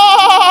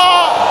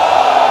Lord!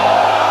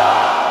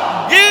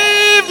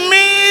 Give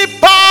me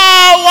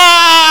power!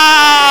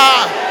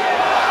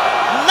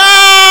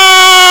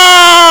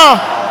 Now!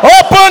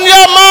 Open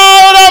your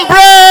mouth and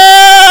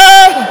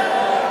pray!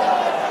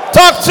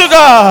 Talk to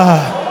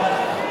God.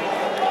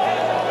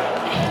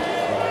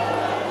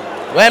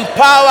 When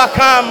power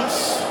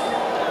comes,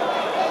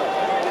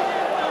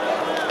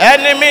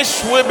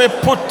 enemies will be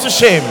put to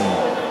shame.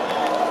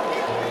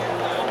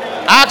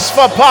 Ask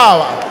for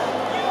power.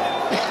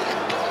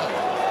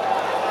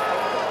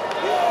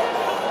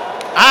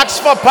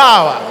 Ask for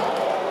power.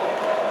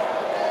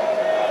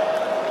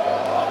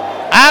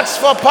 Ask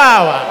for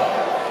power.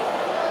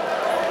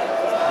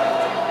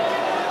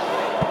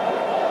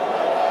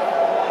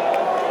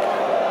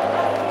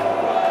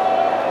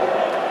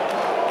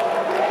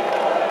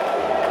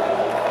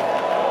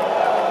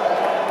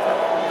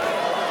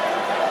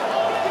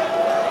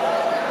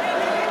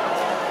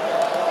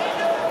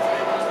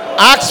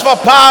 Ask for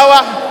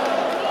power.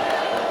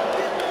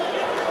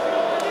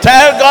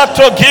 Tell God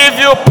to give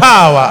you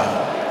power.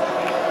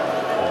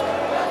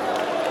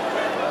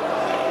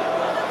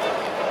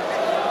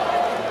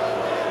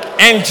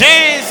 In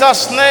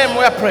Jesus' name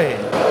we are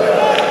praying.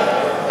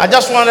 I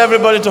just want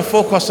everybody to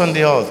focus on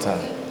the altar.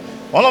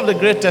 One of the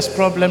greatest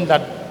problems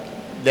that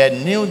the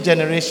new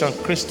generation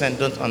Christians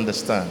don't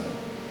understand.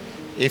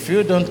 If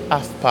you don't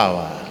have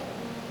power,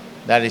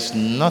 there is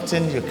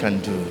nothing you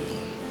can do.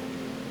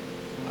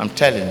 I'm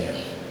telling you,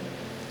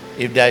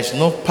 if there is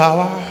no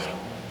power,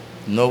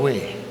 no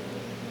way.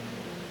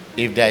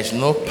 If there is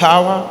no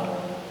power,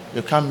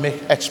 you can't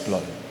make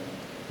exploit.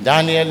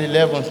 Daniel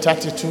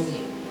 11:32.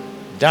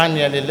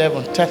 Daniel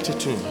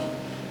 11:32.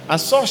 And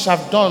such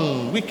have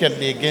done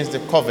wickedly against the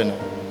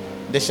covenant.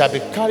 They shall be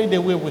carried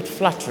away with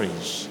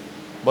flatteries.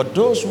 But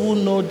those who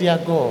know their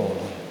God,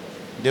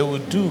 they will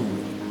do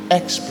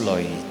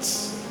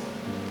exploits.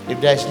 If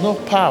there is no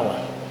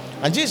power.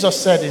 And Jesus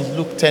said in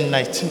Luke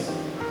 10:19,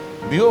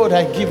 behold,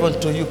 I give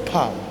unto you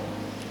power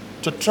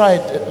to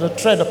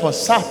tread upon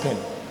serpent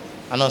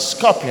and on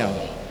scorpion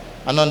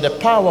and on the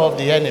power of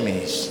the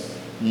enemies.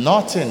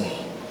 Nothing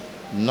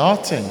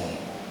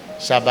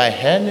shall by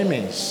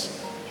enemies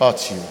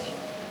hurt you.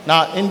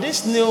 Now, in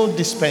this new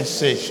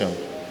dispensation,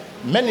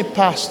 many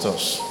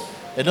pastors,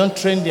 they don't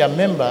train their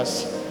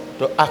members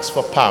to ask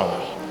for power.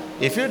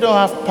 If you don't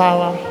have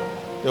power,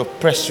 they'll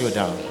press you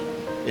down.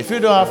 If you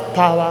don't have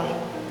power,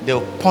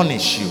 they'll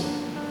punish you.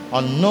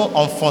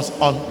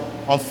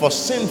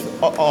 Unforeseen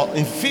or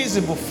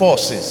invisible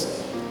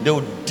forces, they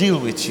will deal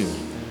with you.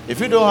 If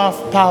you don't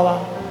have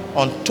power,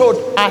 untold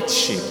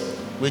hardship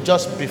will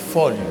just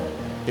befall you.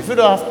 If you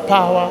don't have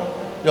power,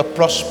 your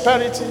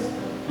prosperity,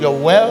 your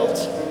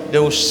wealth, they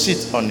will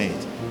sit on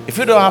it. If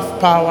you don't have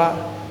power,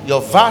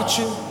 your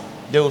virtue,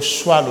 they will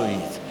swallow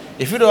it.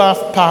 If you don't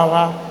have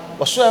power,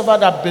 whatsoever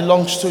that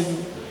belongs to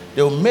you,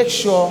 they will make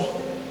sure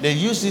they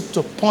use it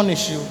to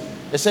punish you.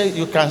 They say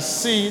you can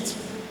see it,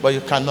 but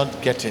you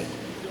cannot get it.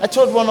 I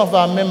told one of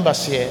our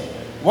members here,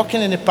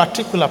 working in a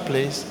particular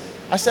place,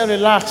 I said,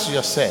 relax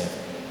yourself.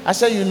 I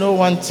said, you know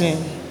one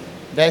thing,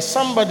 there is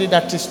somebody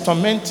that is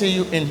tormenting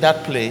you in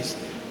that place,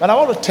 but I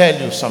want to tell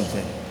you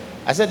something.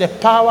 I said, the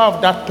power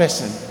of that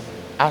person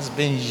has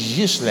been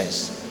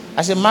useless.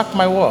 I said, mark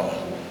my word,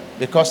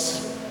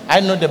 because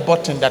I know the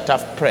button that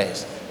I've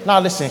pressed. Now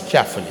listen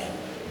carefully.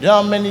 You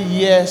know how many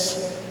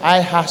years I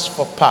asked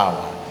for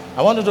power?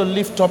 I want you to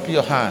lift up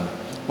your hand.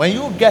 When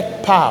you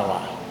get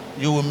power,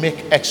 you will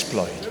make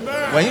exploit.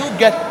 When you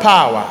get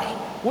power,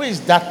 who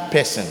is that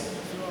person?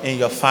 in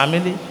your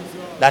family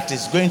that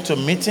is going to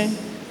meeting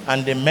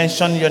and they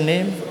mention your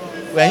name,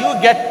 when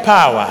you get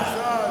power,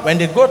 when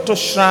they go to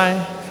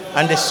shrine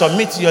and they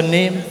submit your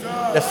name,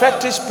 the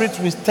fetish spirit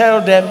will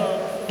tell them,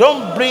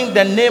 don't bring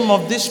the name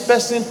of this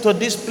person to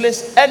this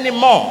place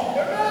anymore.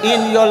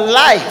 In your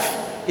life,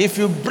 if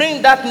you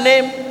bring that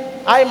name,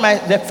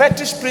 the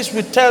fetish priest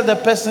will tell the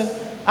person,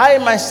 I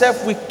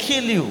myself will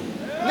kill you.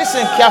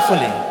 Listen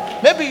carefully.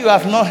 Maybe you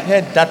have not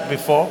heard that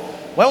before.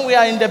 When we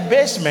are in the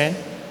basement,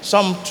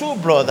 some two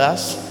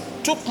brothers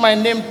took my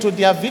name to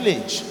their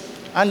village,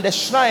 and the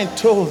shrine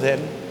told them,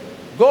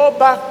 go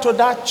back to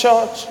that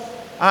church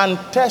and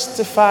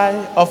testify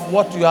of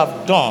what you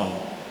have done.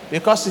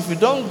 Because if you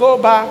don't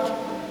go back,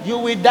 you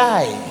will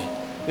die.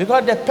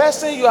 Because the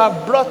person you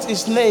have brought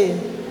his name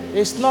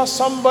is not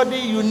somebody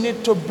you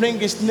need to bring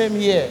his name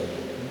here.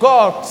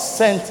 God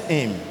sent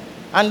him.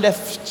 And the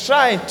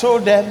shrine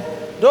told them,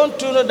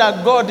 don't you know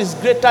that God is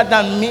greater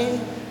than me?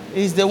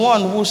 He's the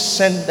one who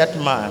sent that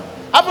man.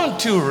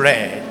 Haven't you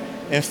read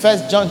in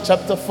 1 John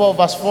chapter 4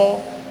 verse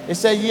 4? It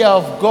says, ye are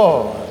of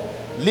God,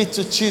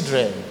 little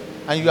children,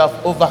 and you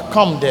have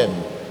overcome them.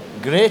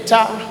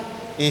 Greater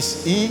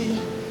is he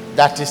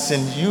that is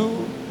in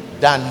you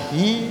than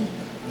he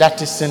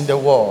that is in the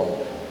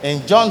world.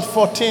 In John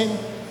 14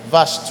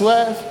 verse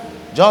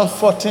 12, John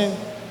 14,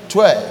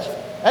 12.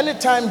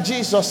 Anytime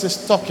Jesus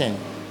is talking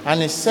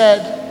and he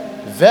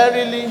said,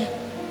 verily,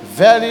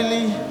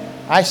 verily,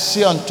 I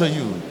say unto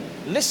you.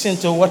 Listen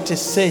to what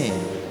he's saying.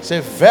 Say,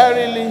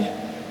 verily,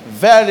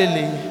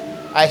 verily,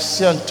 I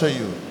say unto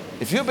you.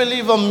 If you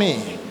believe on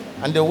me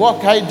and the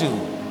work I do,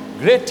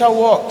 greater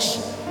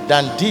works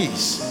than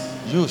these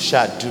you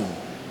shall do.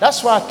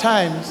 That's why at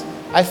times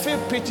I feel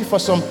pity for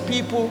some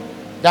people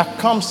that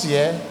comes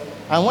here,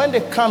 and when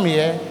they come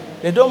here,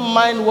 they don't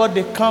mind what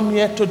they come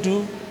here to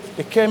do.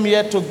 They came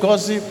here to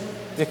gossip.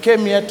 They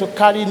came here to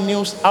carry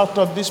news out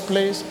of this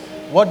place.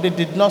 What they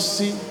did not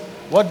see,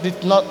 what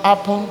did not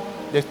happen,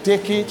 they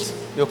take it,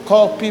 they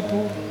call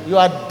people. You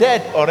are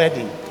dead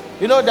already.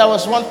 You know, there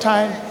was one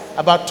time,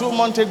 about 2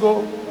 months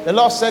ago, the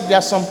Lord said there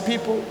are some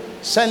people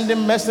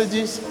sending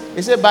messages.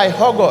 He said, by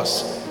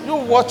August, you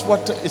watch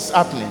what is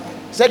happening.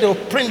 He said they will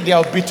print their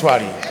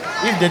obituary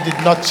if they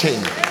did not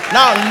change.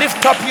 Now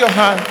lift up your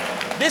hand.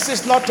 This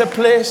is not a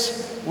place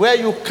where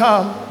you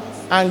come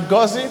and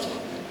gossip.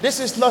 This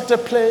is not a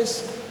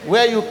place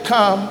where you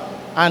come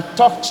and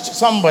talk to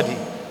somebody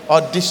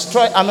or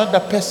destroy another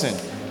person.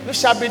 You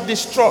shall be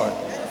destroyed.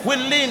 We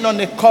lean on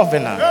a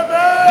covenant.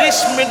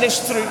 This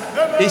ministry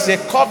is a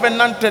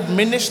covenanted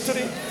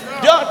ministry.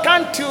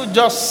 Can't you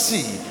just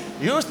see?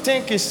 You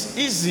think it's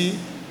easy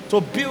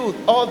to build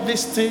all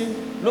these things?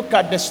 Look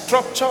at the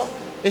structure.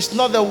 It's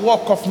not the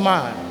work of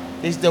man.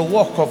 It's the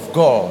work of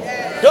God.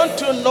 Don't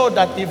you know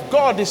that if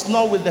God is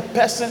not with the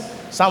person,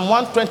 Psalm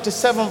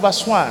 127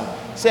 verse 1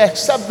 say,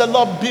 except the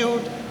Lord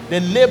build, they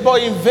labor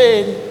in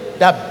vain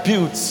that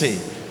builds it.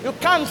 You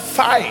can't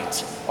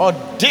fight or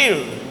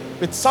deal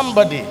with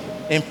somebody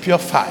in pure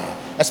fire.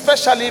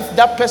 Especially if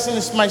that person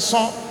is my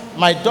son,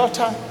 my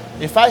daughter.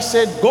 If I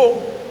said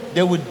go,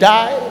 they will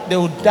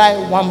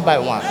die one by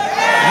one.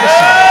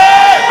 Listen.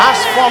 As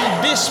from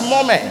this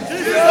moment,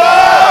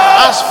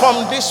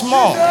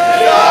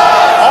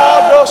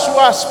 all those who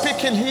are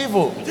speaking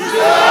evil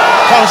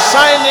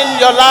concerning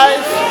your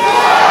life,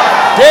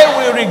 they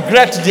will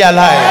regret their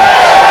life.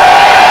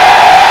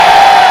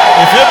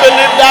 If you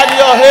believe that,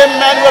 your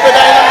amen will be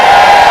dynamic.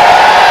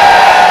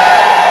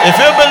 If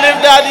you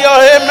believe that, your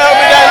amen will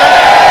be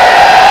dynamic.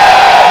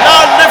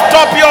 Now lift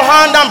up your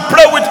hand and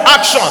pray with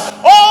action.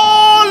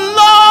 Oh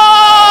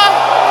Lord,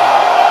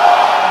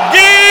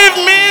 give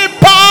me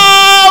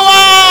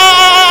power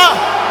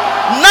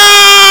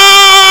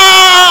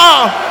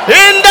now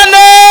in the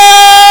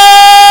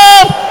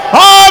name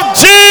of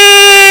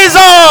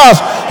Jesus.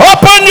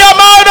 Open your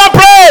mouth and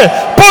pray.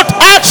 Put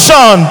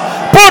action.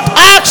 Put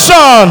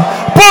action.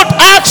 Put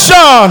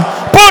action.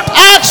 Put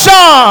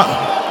action.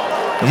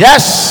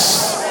 Yes.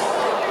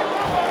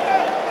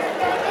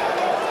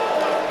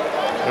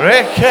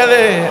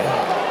 Rekele.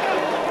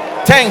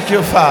 Thank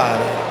you,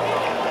 Father.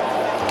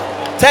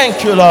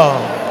 Thank you,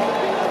 Lord.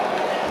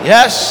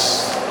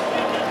 Yes.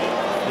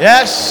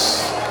 Yes.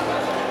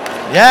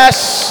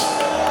 Yes.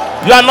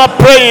 You are not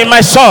praying,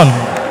 my son.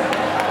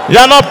 You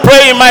are not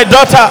praying, my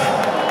daughter.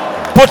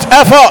 Put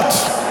effort.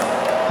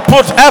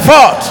 Put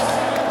effort.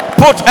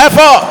 Put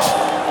effort.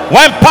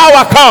 When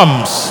power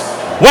comes,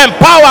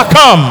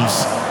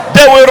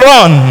 they will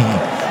run.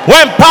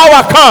 When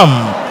power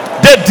comes,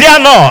 they dare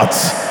not.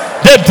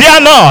 They dare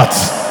not.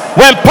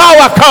 When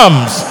power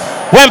comes,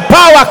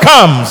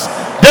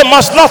 they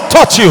must not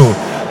touch you.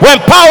 When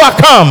power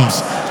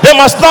comes, they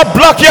must not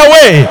block your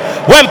way.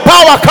 When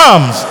power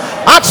comes,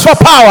 ask for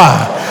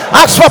power.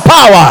 Ask for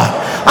power.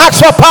 Ask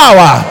for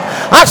power.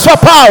 Ask for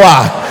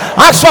power.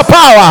 Ask for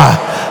power.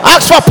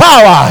 Ask for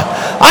power.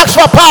 Ask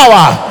for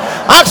power.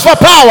 Ask for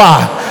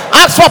power.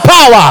 Ask for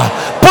power.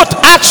 Put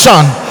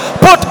action.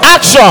 Put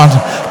action.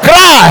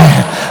 Cry.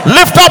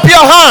 Lift up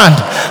your hand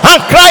and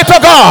cry to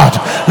God.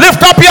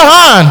 Lift up your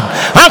hand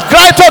and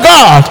cry to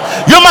God.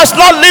 You must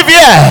not live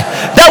here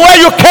the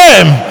way you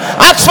came.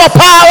 Ask for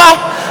power.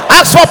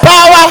 Ask for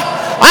power.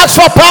 Ask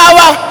for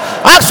power.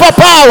 Ask for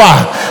power.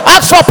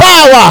 Ask for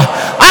power.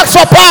 Ask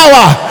for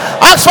power.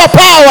 Ask for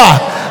power.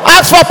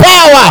 Ask for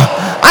power.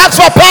 Ask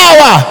for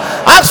power.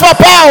 Ask for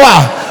power.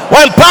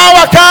 When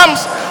power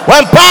comes,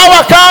 when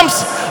power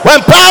comes,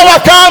 when power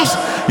comes,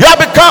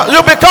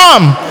 you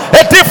become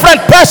a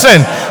different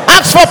person.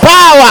 Ask for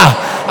power.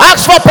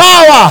 Ask for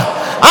power.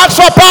 Ask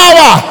for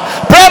power.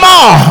 Pray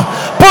more.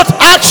 Put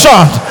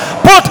action.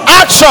 Put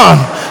action.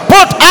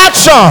 Put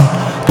action.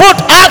 Put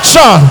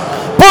action.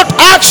 Put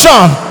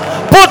action.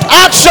 Put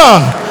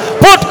action.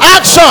 Put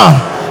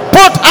action.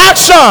 Put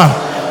action.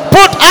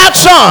 Put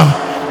action.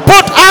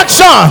 Put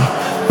action.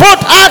 Put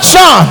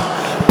action.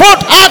 Put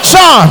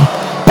action.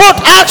 Put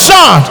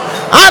action.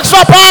 Ask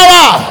for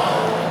power.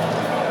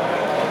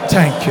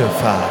 Thank you,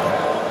 Father.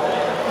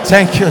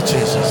 Thank you,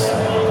 Jesus.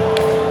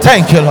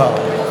 Thank you, Lord.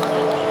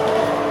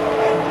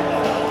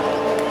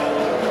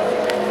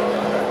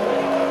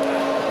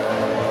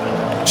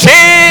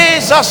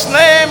 Jesus'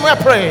 name we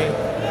pray.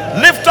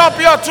 Lift up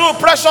your two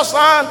precious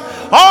hands.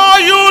 All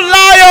you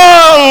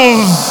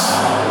lions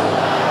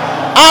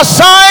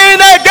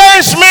assigned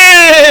against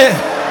me,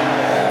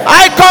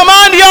 I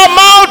command your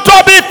mouth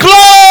to be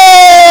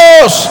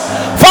closed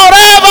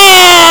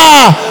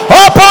forever.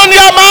 Open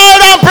your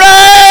mouth and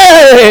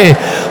pray.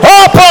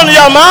 Open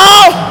your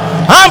mouth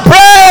and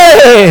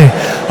pray.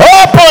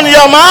 Open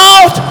your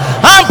mouth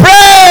and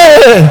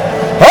pray.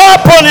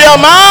 Open your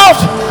mouth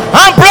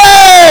and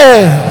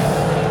pray.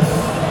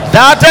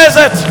 That is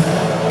it.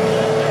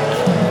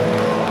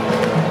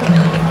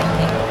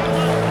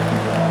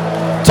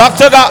 Talk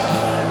to God.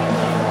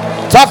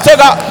 Talk to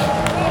God.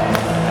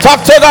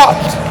 Talk to God.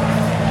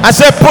 I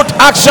say put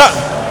action.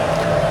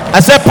 I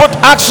say put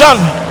action.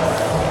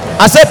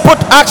 I say put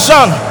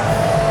action.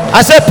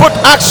 I say put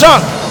action.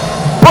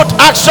 Put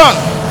action.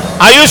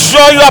 Are you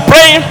sure you are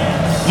praying?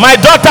 My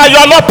daughter, you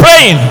are not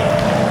praying.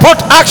 Put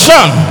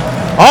action.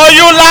 All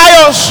you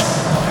lions.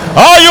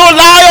 All you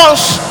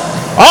lions.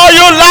 All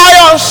you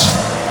lions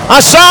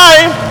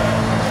assigned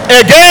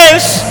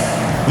against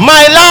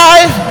my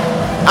life,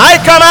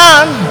 I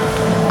command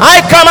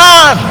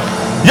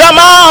your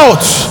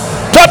mouth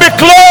to be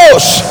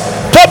closed,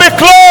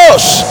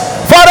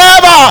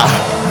 forever,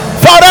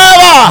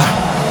 forever.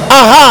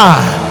 Aha,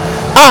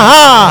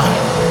 aha,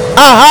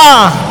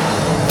 aha.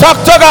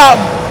 Talk to God,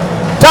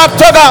 talk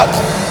to God,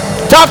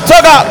 talk to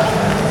God,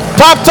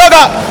 talk to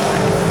God,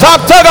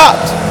 talk to God,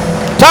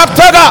 talk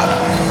to God,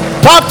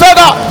 talk to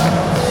God.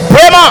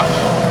 Prema,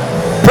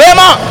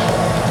 prema,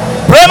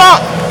 prema,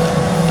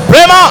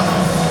 prema,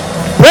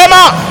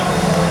 prema,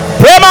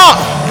 prema,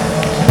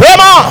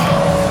 prema,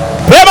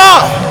 prema,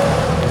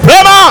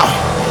 prema,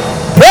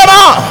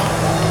 prema.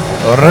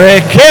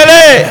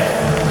 Rekele.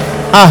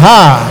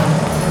 Aha.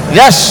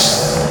 Yes.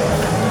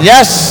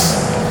 Yes.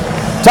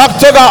 Talk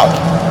to God.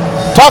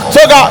 Talk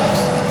to God.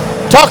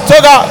 Talk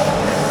to God.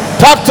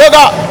 Talk to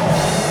God.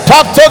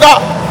 Talk to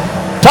God.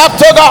 Talk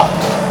to God.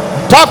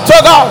 Talk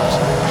to God.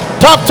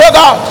 Talk to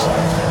God.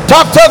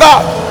 Talk to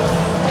God.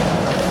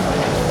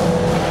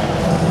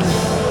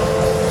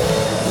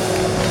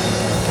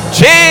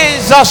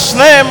 Jesus'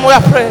 name we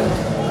are praying.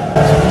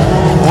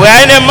 We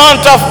are in a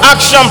month of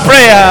action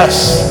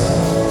prayers.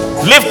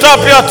 Lift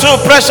up your two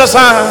precious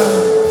hands.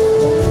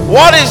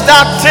 What is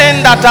that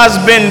thing that has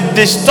been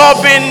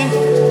disturbing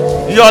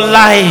your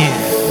life?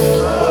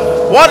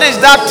 What is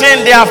that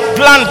thing they have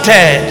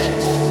planted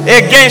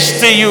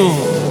against you?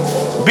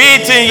 Be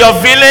it in your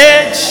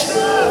village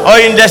or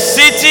in the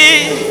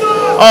city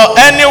or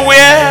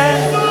anywhere,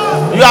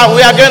 we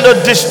are going to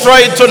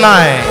destroy it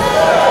tonight,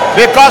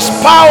 because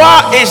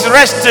power is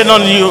resting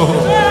on you.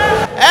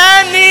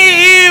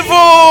 Any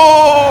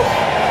evil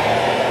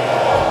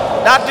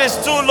that is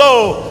too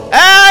low,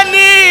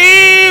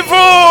 any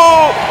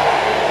evil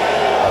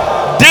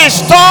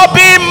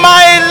disturbing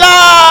my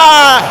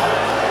life,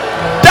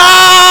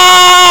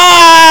 die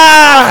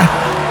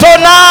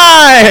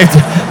tonight.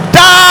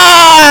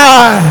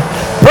 Die.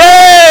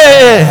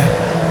 Pray.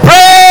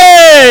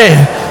 Pray.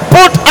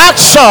 Put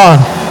action.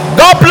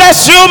 God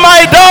bless you,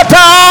 my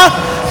daughter.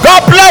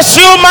 God bless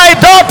you, my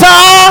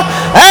daughter.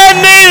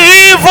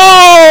 Any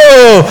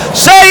evil,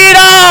 say it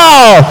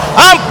out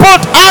and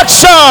put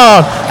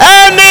action.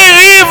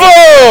 Any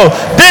evil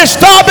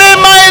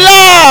disturbing my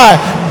life,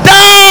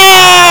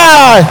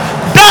 die.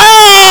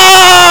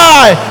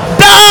 Die.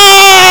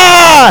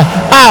 Die.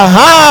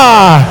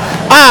 Aha.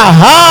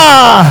 Aha.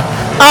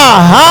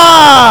 Aha.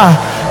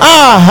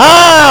 Aha.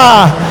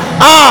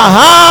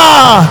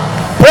 Aha.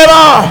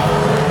 Prema.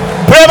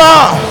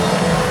 Prema.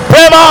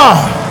 Prema.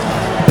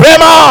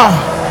 Prema.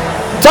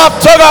 Talk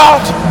to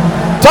God.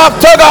 Talk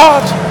to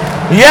God.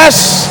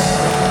 Yes.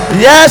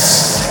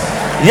 Yes.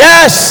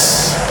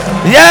 Yes.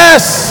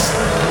 Yes.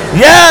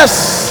 Yes.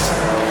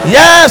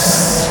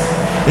 Yes.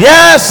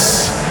 Yes.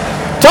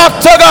 Talk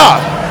to God.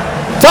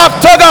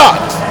 Talk to God.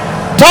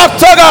 Talk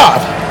to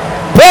God.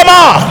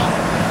 Prema.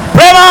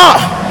 Prema.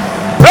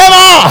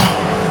 Prema.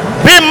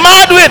 Be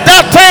mad with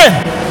that thing.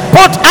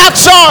 Put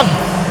action.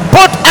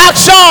 Put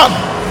action.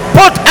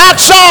 Put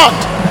action.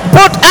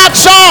 Put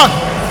action.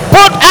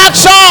 Put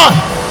action.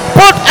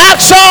 Put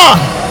action.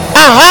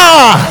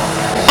 Aha.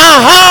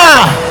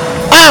 Aha.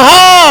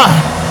 Aha.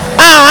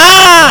 Aha.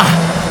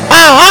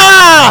 Aha.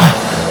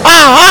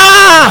 Aha.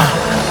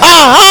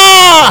 Aha.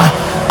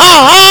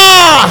 Aha.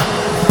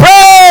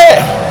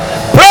 Pray.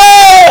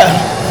 Pray.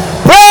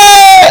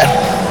 Pray.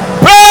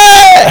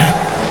 Pray.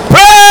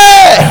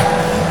 Pray.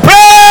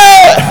 Pray.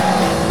 Pray.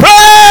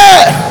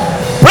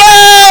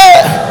 Pray.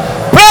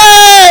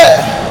 Pray.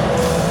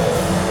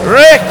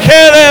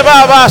 Rekere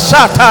Baba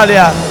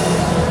Satalia.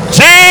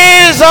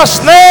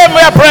 Jesus' name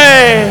we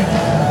pray.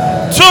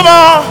 2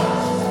 more,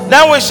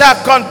 then we shall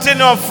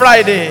continue on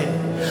Friday.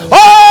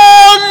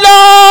 Oh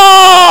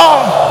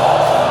Lord,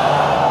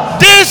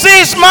 this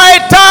is my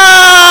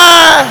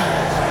time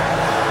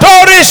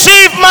to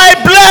receive my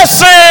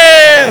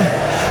blessing.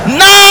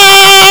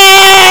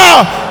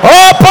 Now,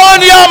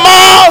 open your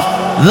mouth,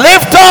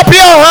 lift up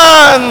your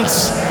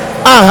hands.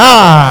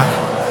 Aha,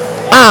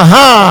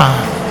 aha,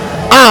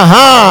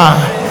 aha,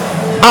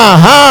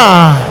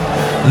 aha.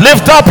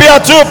 Lift up your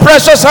 2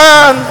 precious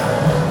hands.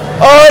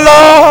 Oh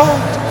Lord,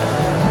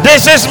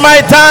 this is my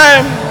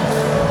time.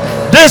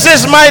 This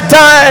is my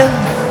time.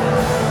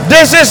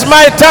 This is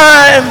my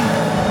time.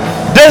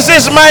 This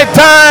is my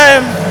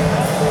time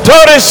to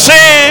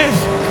receive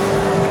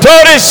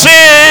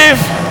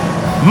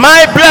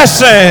my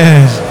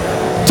blessings.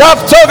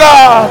 Talk to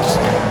God.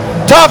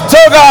 Talk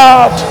to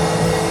God.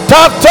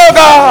 Talk to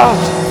God.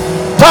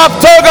 Talk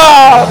to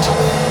God.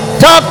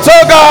 Talk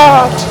to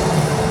God.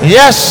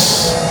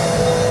 Yes.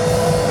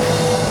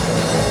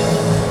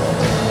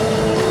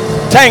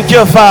 Thank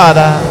you,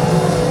 Father.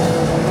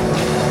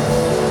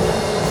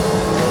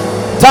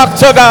 Talk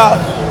to God.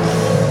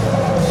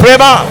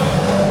 Prema.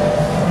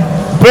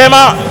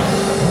 Prema.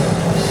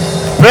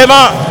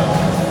 Prema.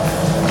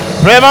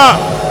 Prema.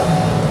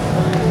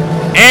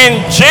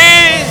 In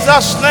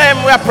Jesus'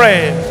 name we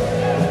pray.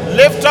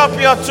 Lift up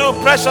your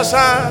 2 precious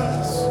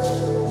hands.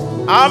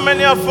 How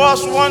many of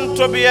us want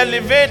to be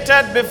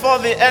elevated before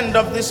the end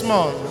of this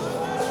month?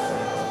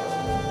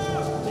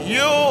 You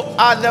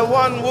are the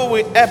one who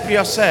will help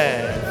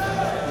yourself.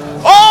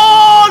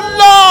 Oh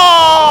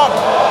Lord,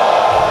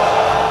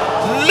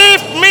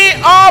 lift me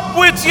up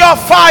with your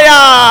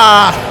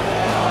fire.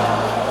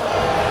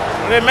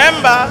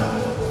 Remember,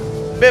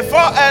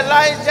 before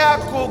Elijah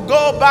could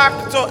go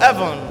back to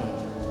heaven,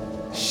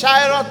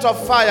 chariot of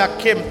fire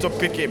came to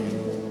pick him.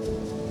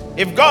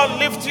 If God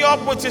lifts you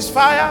up with his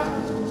fire,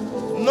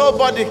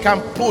 nobody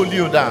can pull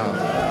you down.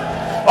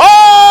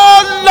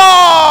 Oh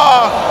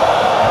Lord,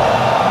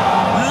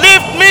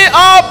 lift me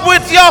up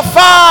with your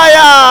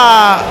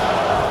fire.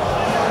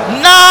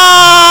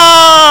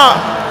 Now,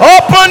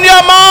 open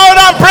your mouth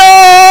and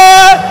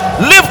pray.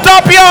 Lift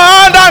up your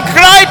hand and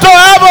cry to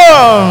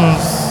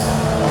heavens.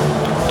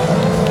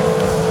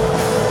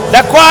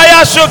 The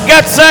choir should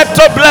get set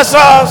to bless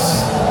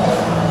us.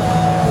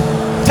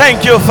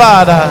 Thank you,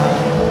 Father.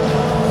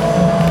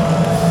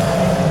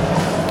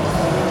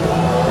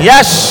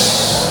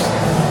 Yes.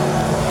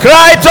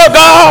 Cry to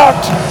God.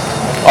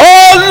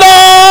 Oh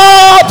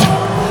Lord,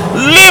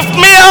 lift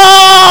me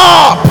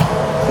up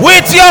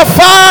with your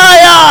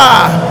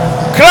fire.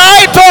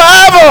 Cry to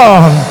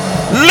heaven.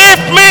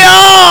 Lift me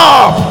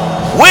up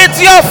with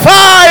your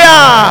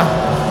fire.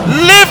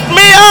 Lift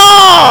me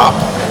up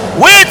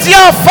with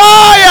your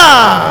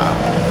fire.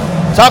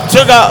 Talk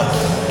to God.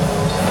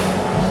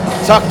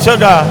 Talk to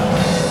God.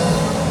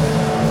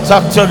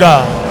 Talk to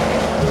God.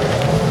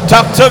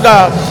 Talk to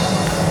God.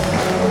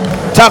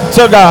 Talk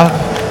to God.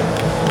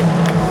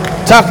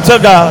 Talk to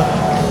God.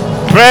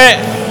 Pray.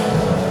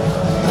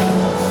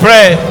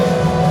 Pray.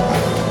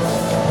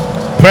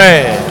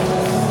 Pray.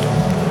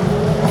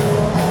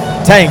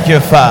 Thank you,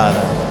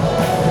 Father.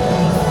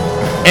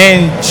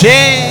 In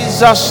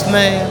Jesus'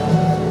 name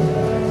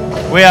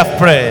we have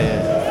prayed.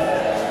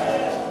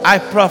 I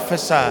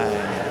prophesy,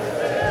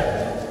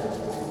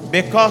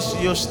 because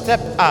you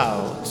step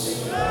out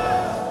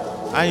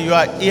and you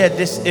are here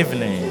this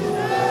evening,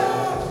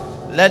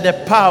 let the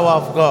power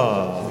of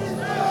God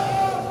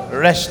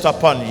rest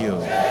upon you.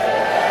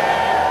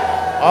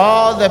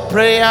 All the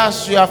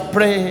prayers you have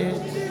prayed,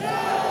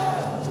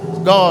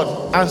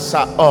 God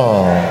answer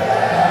all.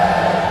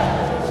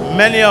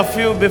 Many of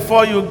you,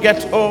 before you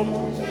get home,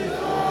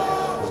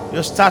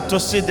 you start to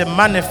see the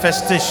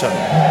manifestation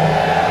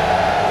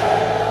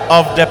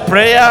of the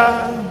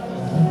prayer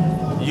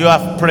you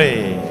have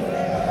prayed.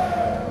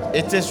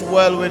 It is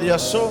well with your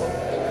soul.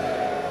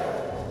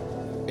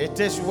 It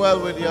is well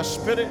with your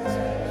spirit.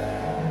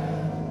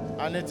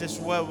 And it is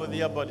well with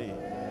your body.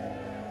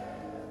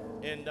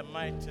 In the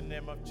mighty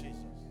name of Jesus.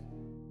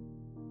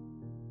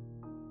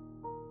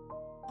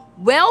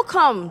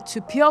 Welcome to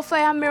Pure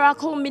Fire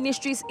Miracle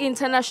Ministries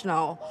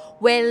International,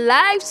 where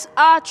lives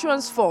are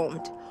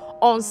transformed.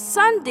 On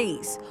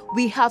Sundays,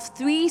 we have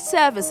 3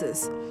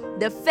 services.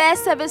 The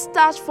first service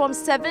starts from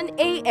 7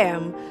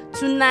 a.m.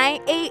 to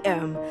 9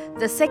 a.m.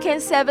 The second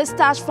service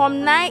starts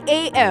from 9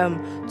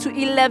 a.m. to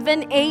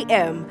 11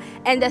 a.m.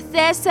 And the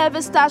third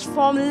service starts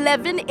from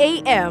 11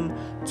 a.m.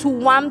 to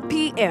 1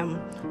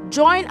 p.m.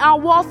 Join our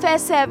warfare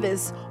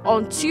service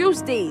on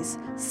Tuesdays,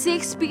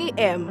 6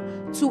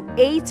 p.m. to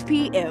 8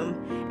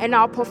 p.m. and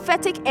our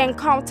prophetic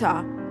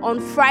encounter on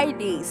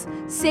Fridays,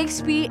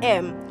 6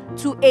 p.m.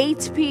 to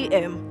 8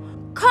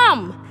 p.m.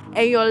 Come,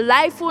 and your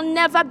life will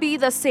never be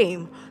the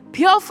same.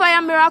 Pure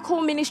Fire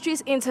Miracle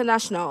Ministries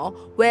International,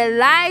 where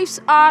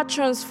lives are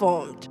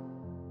transformed.